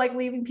fears of like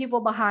leaving people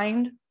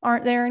behind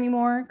aren't there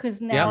anymore,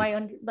 because now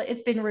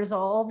it's been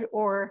resolved,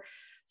 or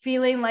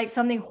feeling like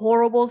something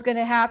horrible is going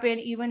to happen,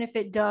 even if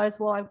it does,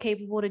 well, I'm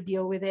capable to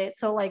deal with it.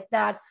 So like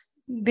that's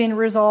been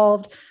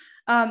resolved.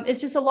 It's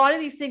just a lot of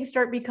these things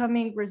start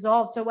becoming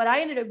resolved. So what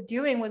I ended up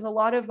doing was a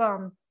lot of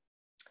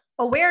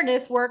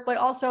awareness work, but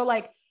also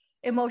like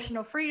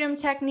emotional freedom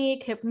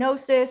technique,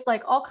 hypnosis,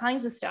 like all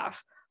kinds of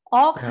stuff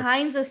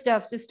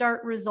to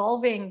start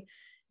resolving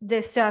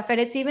this stuff.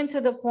 And it's even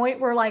to the point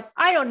where, like,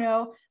 I don't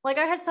know, like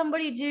I had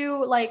somebody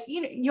do, like,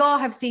 y'all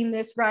have seen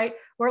this, right?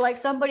 Where like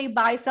somebody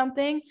buys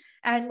something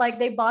and like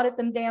they bought it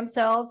them damn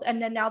selves, and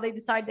then now they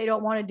decide they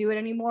don't want to do it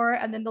anymore,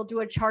 and then they'll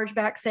do a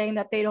chargeback saying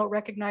that they don't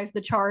recognize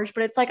the charge.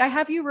 But it's like, I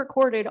have you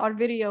recorded on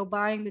video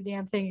buying the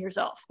damn thing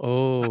yourself.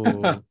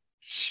 Oh,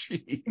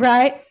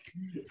 right.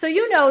 So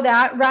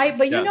that, right?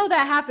 But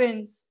that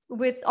happens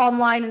with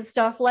online and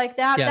stuff like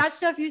that. Yes. That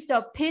stuff used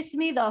to piss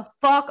me the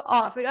fuck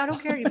off. I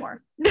don't care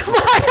anymore.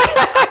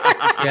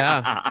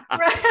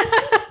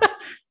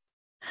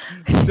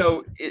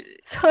 So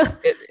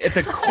at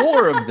the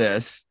core of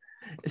this,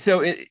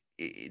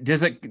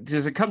 does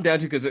it come down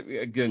to, because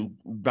again,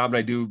 Bob and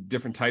I do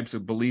different types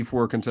of belief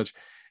work and such,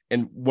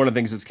 and one of the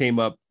things that's came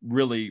up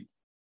really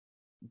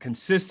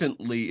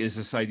consistently is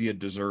this idea of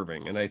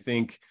deserving. And I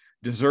think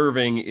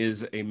deserving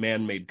is a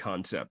man-made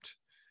concept.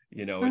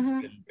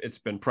 It's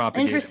been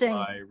propagated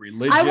by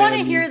religion. I want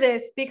to hear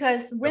this,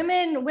 because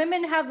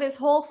women have this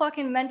whole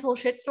fucking mental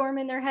shitstorm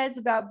in their heads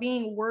about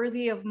being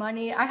worthy of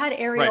money. I had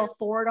Ariel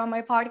Ford on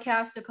my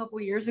podcast a couple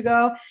years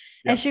ago,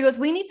 and she goes,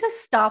 "We need to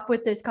stop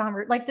with this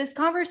this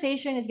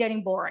conversation is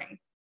getting boring."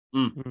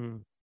 Mm-hmm.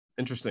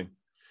 Interesting.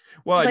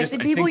 Well, I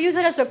think use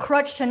it as a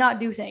crutch to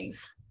not do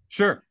things.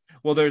 Sure.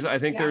 Well, there's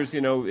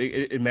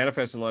it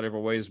manifests in a lot of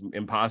different ways,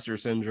 imposter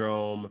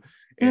syndrome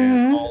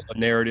and all the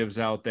narratives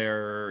out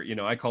there.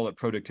 I call it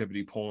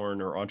productivity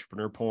porn or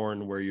entrepreneur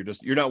porn, where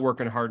you're not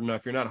working hard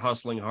enough. You're not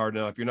hustling hard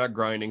enough. You're not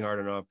grinding hard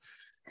enough.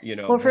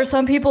 Well, for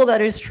some people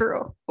that is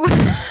true.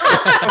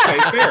 Okay,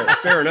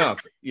 fair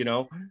enough.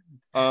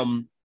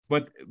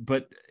 But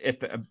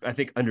I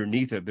think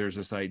underneath it, there's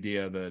this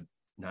idea that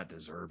not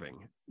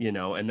deserving,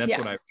 and that's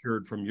what I've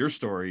heard from your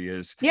story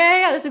is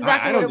that's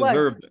exactly I don't what it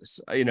deserve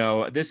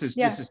was.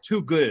 This is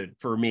too good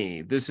for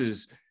me. This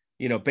is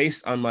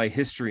based on my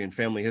history and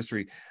family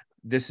history,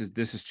 this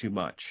is too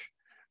much.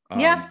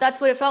 That's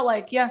what it felt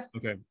like.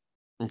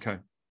 Okay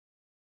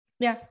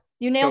yeah,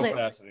 you nailed it.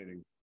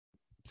 Fascinating.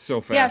 So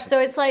so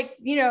it's like,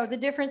 the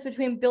difference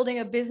between building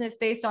a business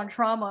based on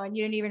trauma and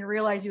you didn't even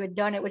realize you had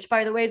done it, which,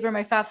 by the way, is where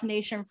my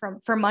fascination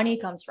for money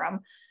comes from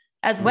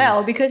as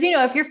well, because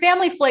if your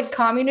family flagged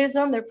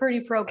communism, they're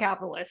pretty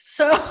pro-capitalist.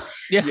 So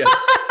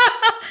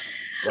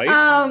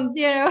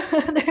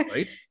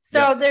right.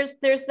 So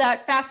there's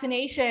that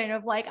fascination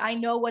of like, I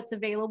know what's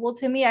available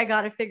to me, I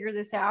got to figure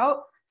this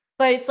out.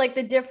 But it's like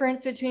the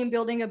difference between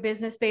building a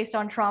business based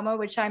on trauma,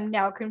 which I'm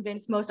now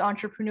convinced most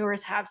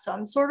entrepreneurs have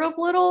some sort of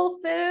little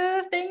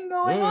thing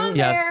going on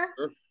there.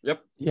 Sure.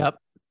 Yep.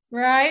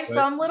 Right.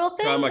 Some little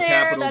thing trauma, there.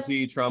 Capital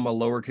T, trauma,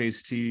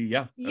 lowercase t.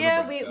 Yeah.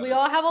 We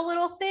all have a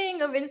little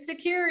thing of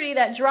insecurity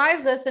that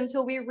drives us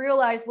until we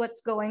realize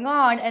what's going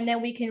on, and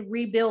then we can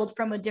rebuild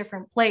from a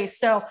different place.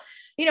 So,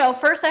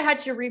 first I had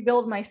to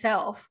rebuild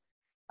myself.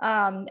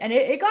 And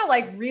it got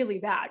like really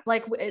bad.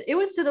 Like it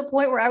was to the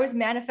point where I was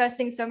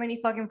manifesting so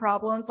many fucking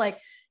problems, like,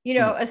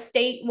 a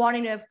state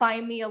wanting to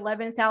fine me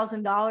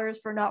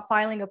 $11,000 for not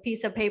filing a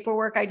piece of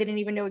paperwork I didn't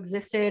even know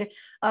existed,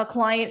 a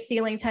client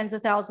stealing tens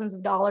of thousands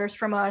of dollars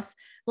from us.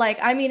 Like,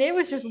 I mean, it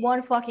was just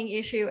one fucking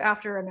issue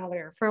after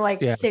another for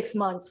 6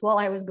 months while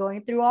I was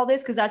going through all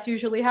this, because that's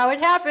usually how it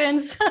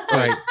happens.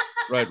 Right.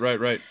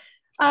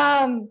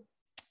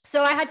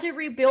 So I had to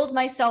rebuild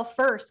myself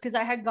first, because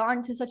I had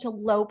gone to such a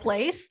low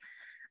place.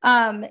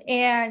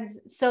 And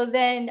so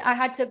then I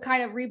had to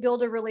kind of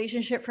rebuild a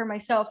relationship for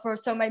myself.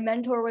 So my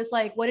mentor was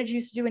like, "What did you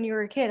used to do when you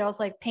were a kid?" I was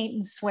like, "Paint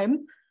and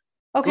swim."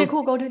 "Okay,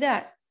 cool. Go do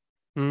that."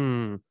 I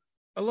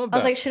love that. I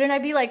was like, "Shouldn't I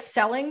be like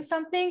selling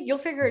something? You'll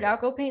figure it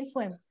out. Go paint and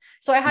swim."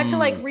 So I had to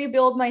like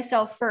rebuild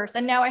myself first.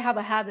 And now I have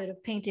a habit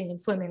of painting and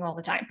swimming all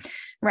the time,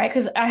 right?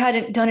 Because I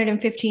hadn't done it in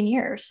 15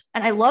 years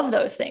and I love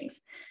those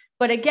things.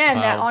 But again,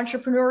 that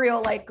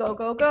entrepreneurial, like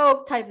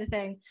go type of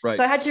thing. Right.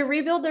 So I had to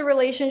rebuild the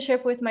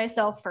relationship with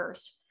myself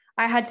first.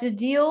 I had to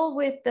deal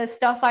with the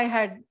stuff I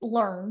had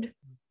learned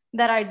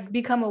that I'd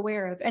become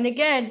aware of. And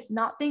again,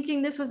 not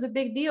thinking this was a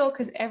big deal,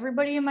 because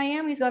everybody in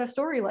Miami's got a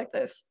story like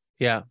this.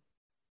 Yeah.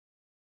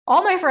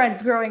 All my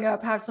friends growing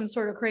up have some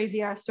sort of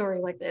crazy ass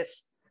story like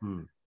this.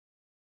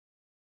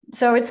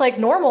 So it's like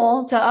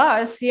normal to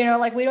us,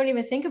 like we don't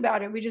even think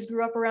about it. We just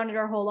grew up around it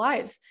our whole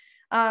lives.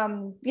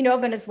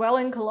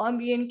 Venezuelan,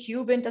 Colombian,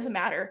 Cuban, doesn't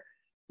matter.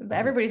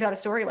 Everybody's got a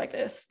story like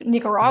this.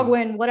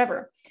 Nicaraguan,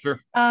 whatever. Sure.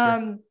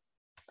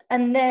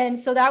 And then,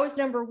 so that was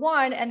number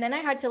one. And then I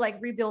had to like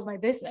rebuild my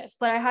business,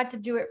 but I had to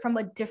do it from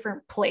a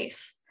different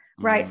place,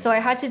 right? So I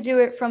had to do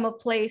it from a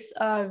place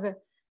of,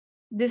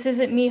 this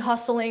isn't me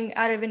hustling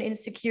out of an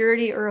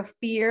insecurity or a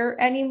fear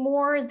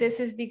anymore. This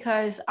is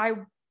because I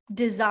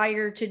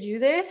desire to do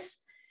this.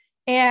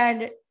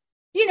 And,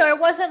 it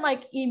wasn't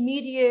like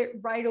immediate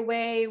right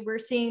away, we're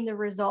seeing the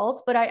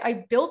results, but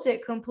I built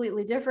it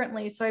completely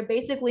differently. So I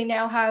basically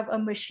now have a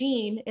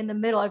machine in the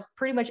middle of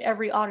pretty much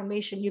every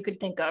automation you could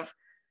think of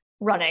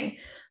running.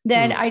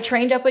 Then I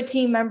trained up a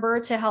team member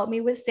to help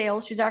me with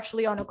sales. She's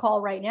actually on a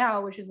call right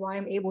now, which is why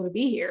I'm able to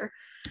be here.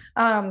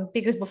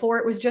 Because before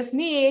it was just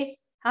me.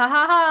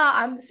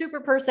 I'm the super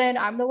person.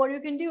 I'm the one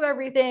who can do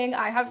everything.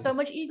 I have so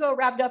much ego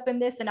wrapped up in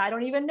this and I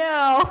don't even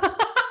know.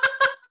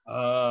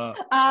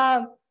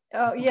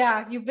 Oh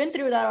yeah. You've been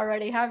through that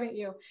already, haven't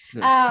you?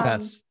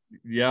 Yes.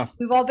 Yeah.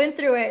 We've all been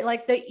through it,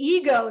 like the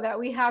ego that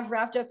we have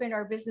wrapped up in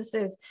our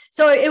businesses.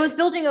 So it was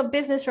building a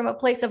business from a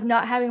place of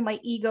not having my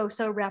ego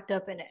so wrapped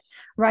up in it,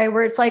 right?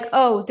 Where it's like,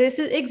 oh,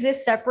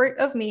 exists separate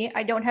of me.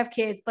 I don't have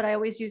kids, but I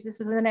always use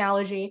this as an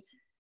analogy.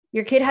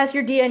 Your kid has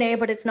your DNA,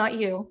 but it's not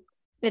you.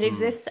 It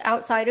exists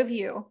outside of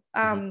you.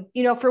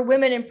 For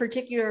women in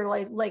particular,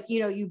 like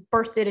you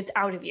birthed it, it's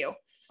out of you.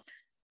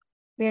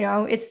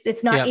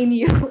 It's not in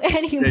you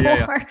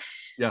anymore.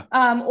 Yeah.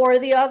 Or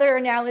the other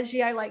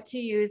analogy I like to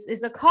use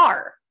is a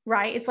car,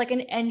 right? It's like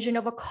an engine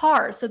of a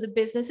car. So the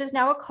business is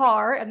now a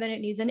car, and then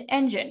it needs an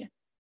engine,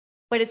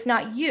 but it's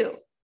not you.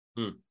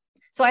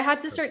 So I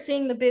had to start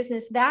seeing the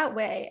business that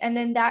way. And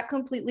then that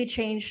completely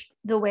changed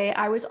the way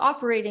I was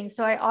operating.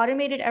 So I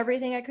automated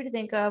everything I could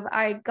think of.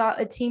 I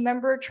got a team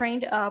member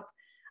trained up.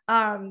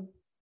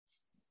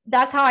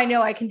 That's how I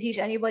know I can teach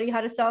anybody how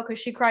to sell, because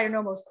she cried and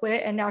almost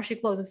quit. And now she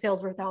closes sales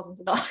for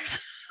thousands of dollars.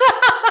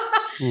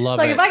 Love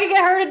so it. If I can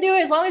get her to do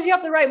it, as long as you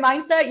have the right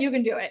mindset, you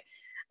can do it.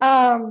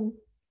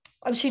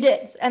 She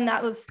did. And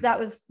that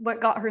was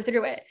what got her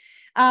through it.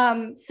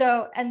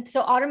 So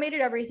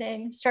automated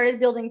everything, started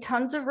building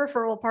tons of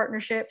referral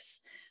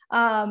partnerships.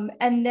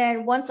 And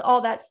then once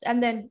all that,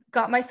 and then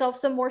got myself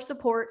some more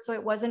support. So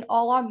it wasn't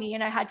all on me,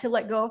 and I had to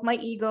let go of my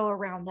ego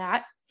around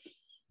that,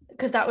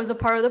 because that was a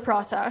part of the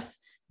process.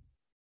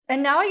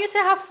 And now I get to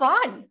have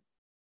fun,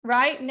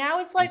 right?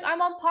 Now it's like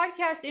I'm on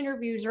podcast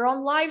interviews or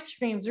on live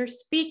streams or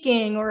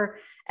speaking,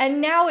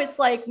 and now it's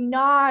like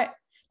not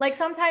like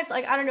sometimes,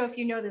 like, I don't know if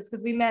you know this,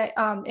 because we met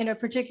in a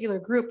particular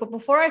group, but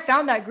before I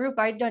found that group,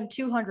 I'd done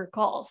 200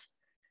 calls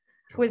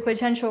with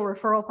potential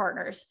referral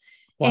partners.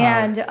 Wow.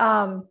 And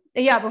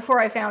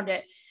before I found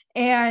it.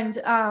 And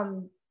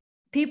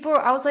people,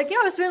 I was like,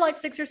 I was doing like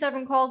 6 or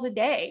 7 calls a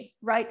day,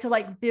 right? To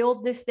like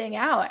build this thing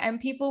out. And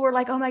people were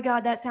like, oh my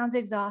God, that sounds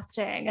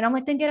exhausting. And I'm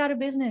like, then get out of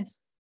business.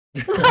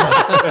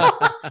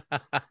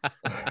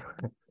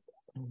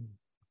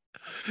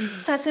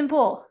 It's that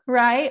simple,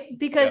 right?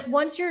 Because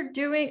once you're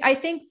doing, I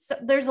think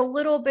there's a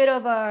little bit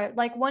of a,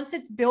 like, once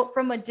it's built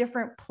from a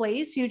different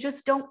place, you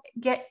just don't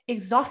get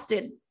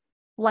exhausted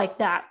like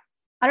that.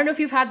 I don't know if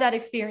you've had that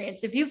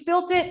experience. If you've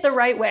built it the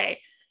right way,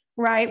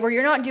 right? Where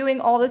you're not doing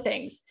all the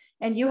things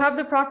and you have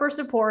the proper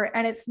support,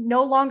 and it's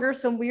no longer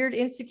some weird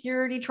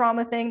insecurity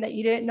trauma thing that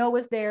you didn't know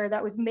was there,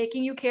 that was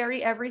making you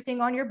carry everything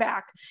on your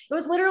back. It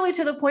was literally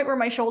to the point where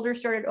my shoulders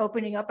started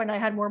opening up and I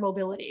had more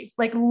mobility,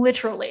 like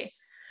literally.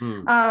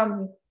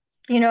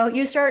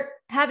 You start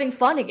having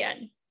fun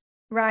again,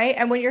 right?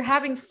 And when you're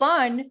having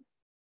fun,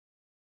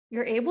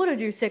 you're able to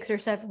do 6 or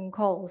 7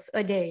 calls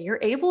a day. You're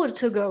able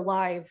to go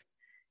live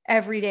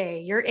every day.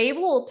 You're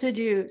able to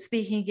do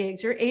speaking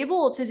gigs. You're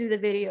able to do the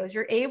videos.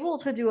 You're able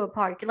to do a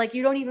podcast. Like,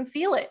 you don't even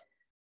feel it.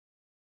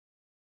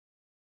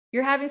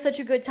 You're having such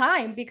a good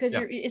time because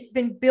it's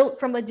been built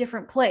from a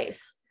different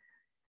place.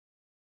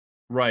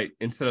 Right.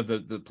 Instead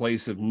of the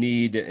place of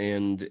need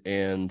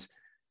and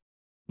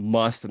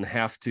must and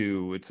have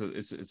to, it's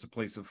a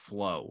place of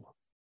flow.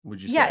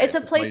 Would you say? It's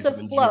a place of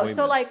flow.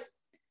 So like,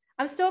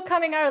 I'm still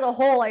coming out of the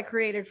hole I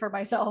created for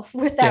myself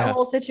with that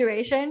whole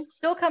situation.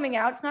 Still coming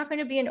out. It's not going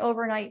to be an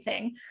overnight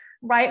thing,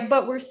 right?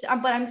 But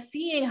I'm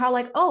seeing how,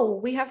 like, oh,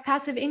 we have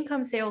passive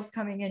income sales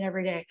coming in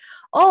every day.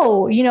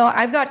 Oh,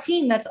 I've got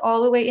team that's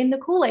all the way in the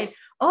Kool-Aid.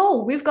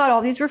 Oh, we've got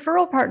all these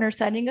referral partners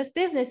sending us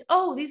business.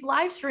 Oh, these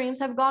live streams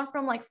have gone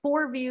from like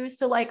 4 views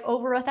to like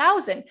over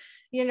 1,000.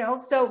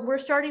 So we're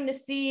starting to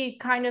see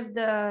kind of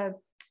the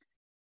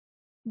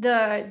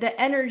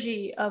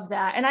energy of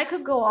that. And I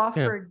could go off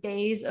for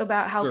days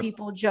about how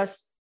people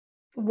just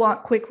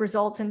want quick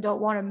results and don't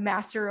want to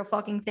master a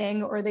fucking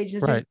thing, or they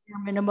just do their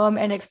minimum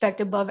and expect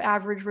above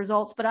average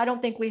results. But I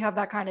don't think we have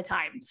that kind of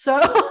time.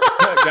 So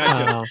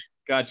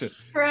Gotcha.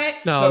 Right.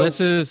 No,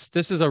 this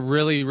is a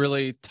really,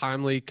 really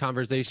timely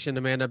conversation,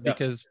 Amanda,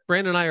 because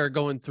Brandon and I are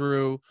going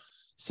through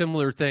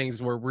similar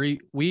things where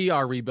we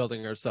are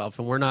rebuilding ourselves,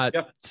 and we're not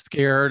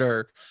scared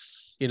or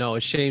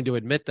ashamed to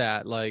admit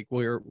that. Like,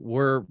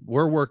 we're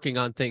working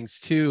on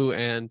things too,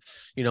 and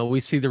we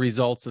see the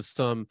results of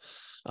some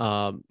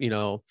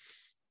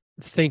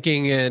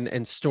thinking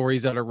and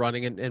stories that are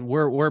running, and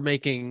we're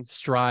making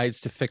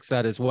strides to fix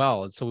that as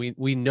well. And so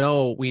we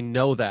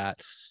know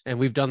that, and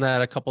we've done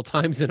that a couple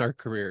times in our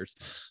careers.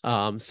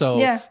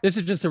 This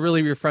is just a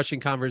really refreshing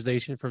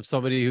conversation from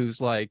somebody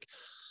who's like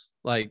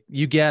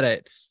you get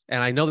it.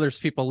 And I know there's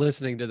people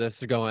listening to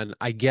this going,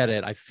 I get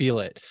it. I feel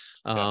it.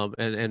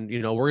 And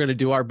we're going to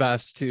do our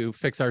best to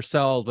fix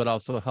ourselves, but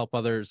also help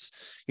others,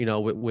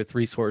 with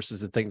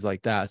resources and things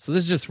like that. So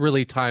this is just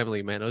really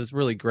timely, man. It was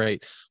really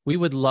great. We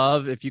would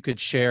love if you could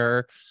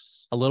share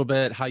a little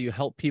bit how you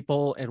help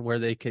people and where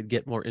they could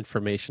get more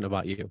information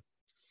about you.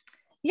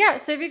 Yeah.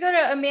 So if you go to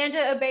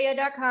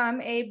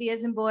amandaabella.com, A-B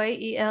as in boy,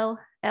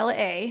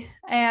 E-L-L-A,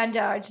 and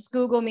just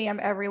Google me, I'm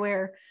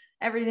everywhere.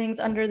 Everything's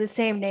under the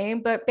same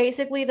name, but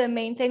basically the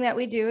main thing that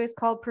we do is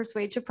called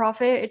Persuade to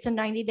Profit. It's a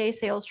 90-day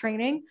sales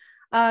training.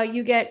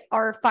 You get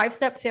our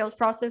 5-step sales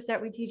process that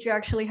we teach. You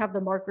actually have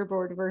the marker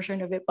board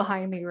version of it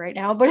behind me right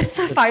now, but it's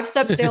a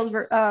 5-step sales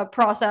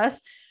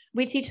process.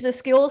 We teach the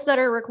skills that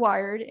are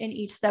required in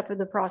each step of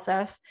the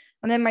process.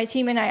 And then my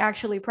team and I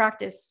actually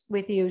practice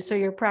with you. So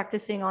you're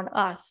practicing on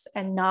us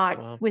and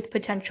not with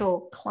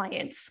potential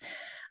clients.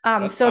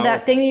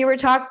 That thing you were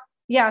talking,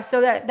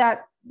 so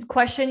that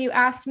question you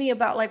asked me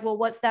about, like, well,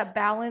 what's that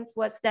balance?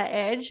 What's that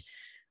edge?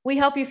 We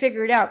help you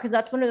figure it out, because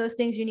that's one of those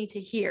things you need to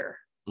hear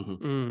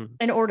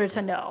in order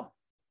to know.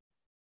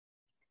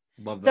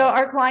 Love that. So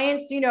our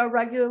clients,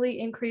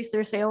 regularly increase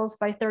their sales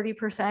by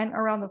 30%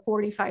 around the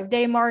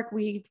 45-day mark.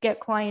 We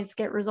get clients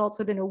get results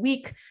within a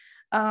week.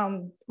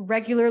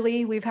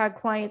 regularly. We've had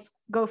clients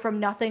go from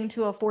nothing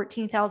to a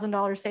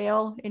 $14,000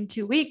 sale in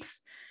 2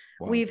 weeks.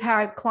 Wow. We've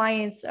had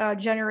clients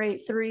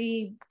generate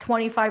 3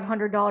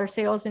 $2,500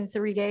 sales in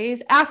 3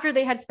 days after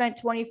they had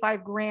spent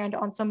 $25,000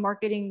 on some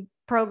marketing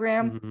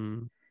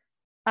program.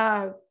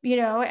 You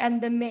know,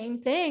 and the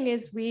main thing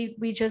is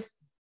we just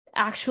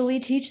actually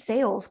teach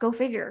sales. Go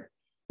figure.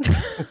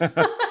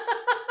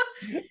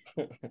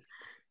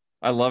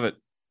 I love it.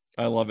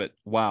 I love it.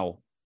 Wow.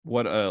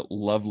 What a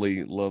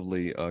lovely,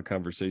 lovely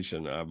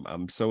conversation.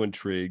 I'm so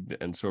intrigued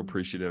and so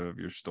appreciative of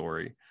your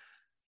story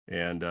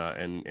and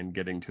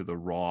getting to the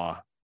raw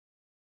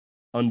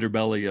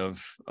underbelly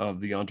of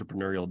the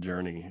entrepreneurial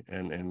journey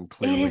and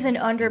clearly it is an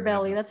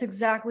underbelly. That's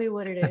exactly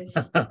what it is.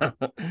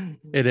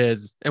 It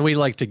is. And we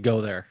like to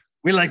go there.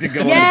 We like to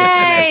go.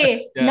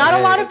 Yay! Not a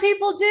lot of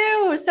people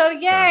do. So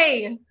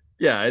yay.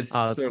 Yeah, it's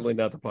certainly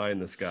not the pie in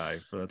the sky,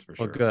 that's for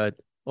sure. Well, good.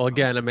 Well,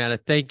 again, Amanda,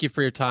 thank you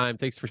for your time.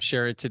 Thanks for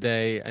sharing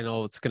today. I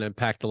know it's going to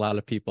impact a lot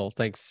of people.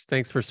 Thanks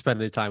for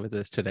spending time with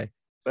us today.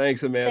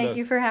 Thanks, Amanda. Thank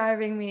you for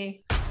having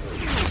me.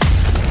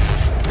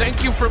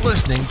 Thank you for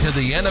listening to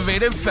The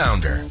Innovative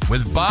Founder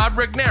with Bob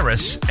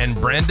Rigneris and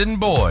Brandon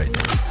Boyd,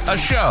 a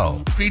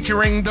show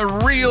featuring the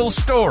real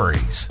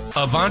stories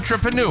of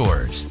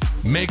entrepreneurs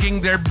making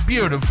their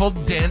beautiful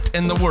dent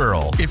in the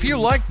world. If you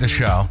like the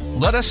show,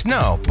 let us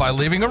know by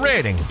leaving a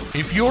rating.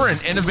 If you're an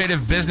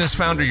innovative business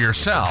founder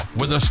yourself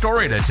with a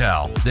story to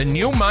tell, then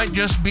you might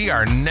just be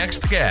our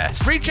next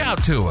guest. Reach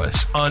out to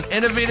us on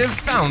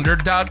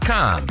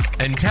innovativefounder.com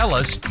and tell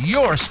us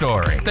your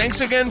story.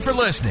 Thanks again for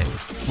listening.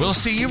 We'll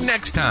see you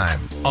next time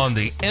on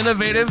The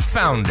Innovative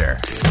Founder.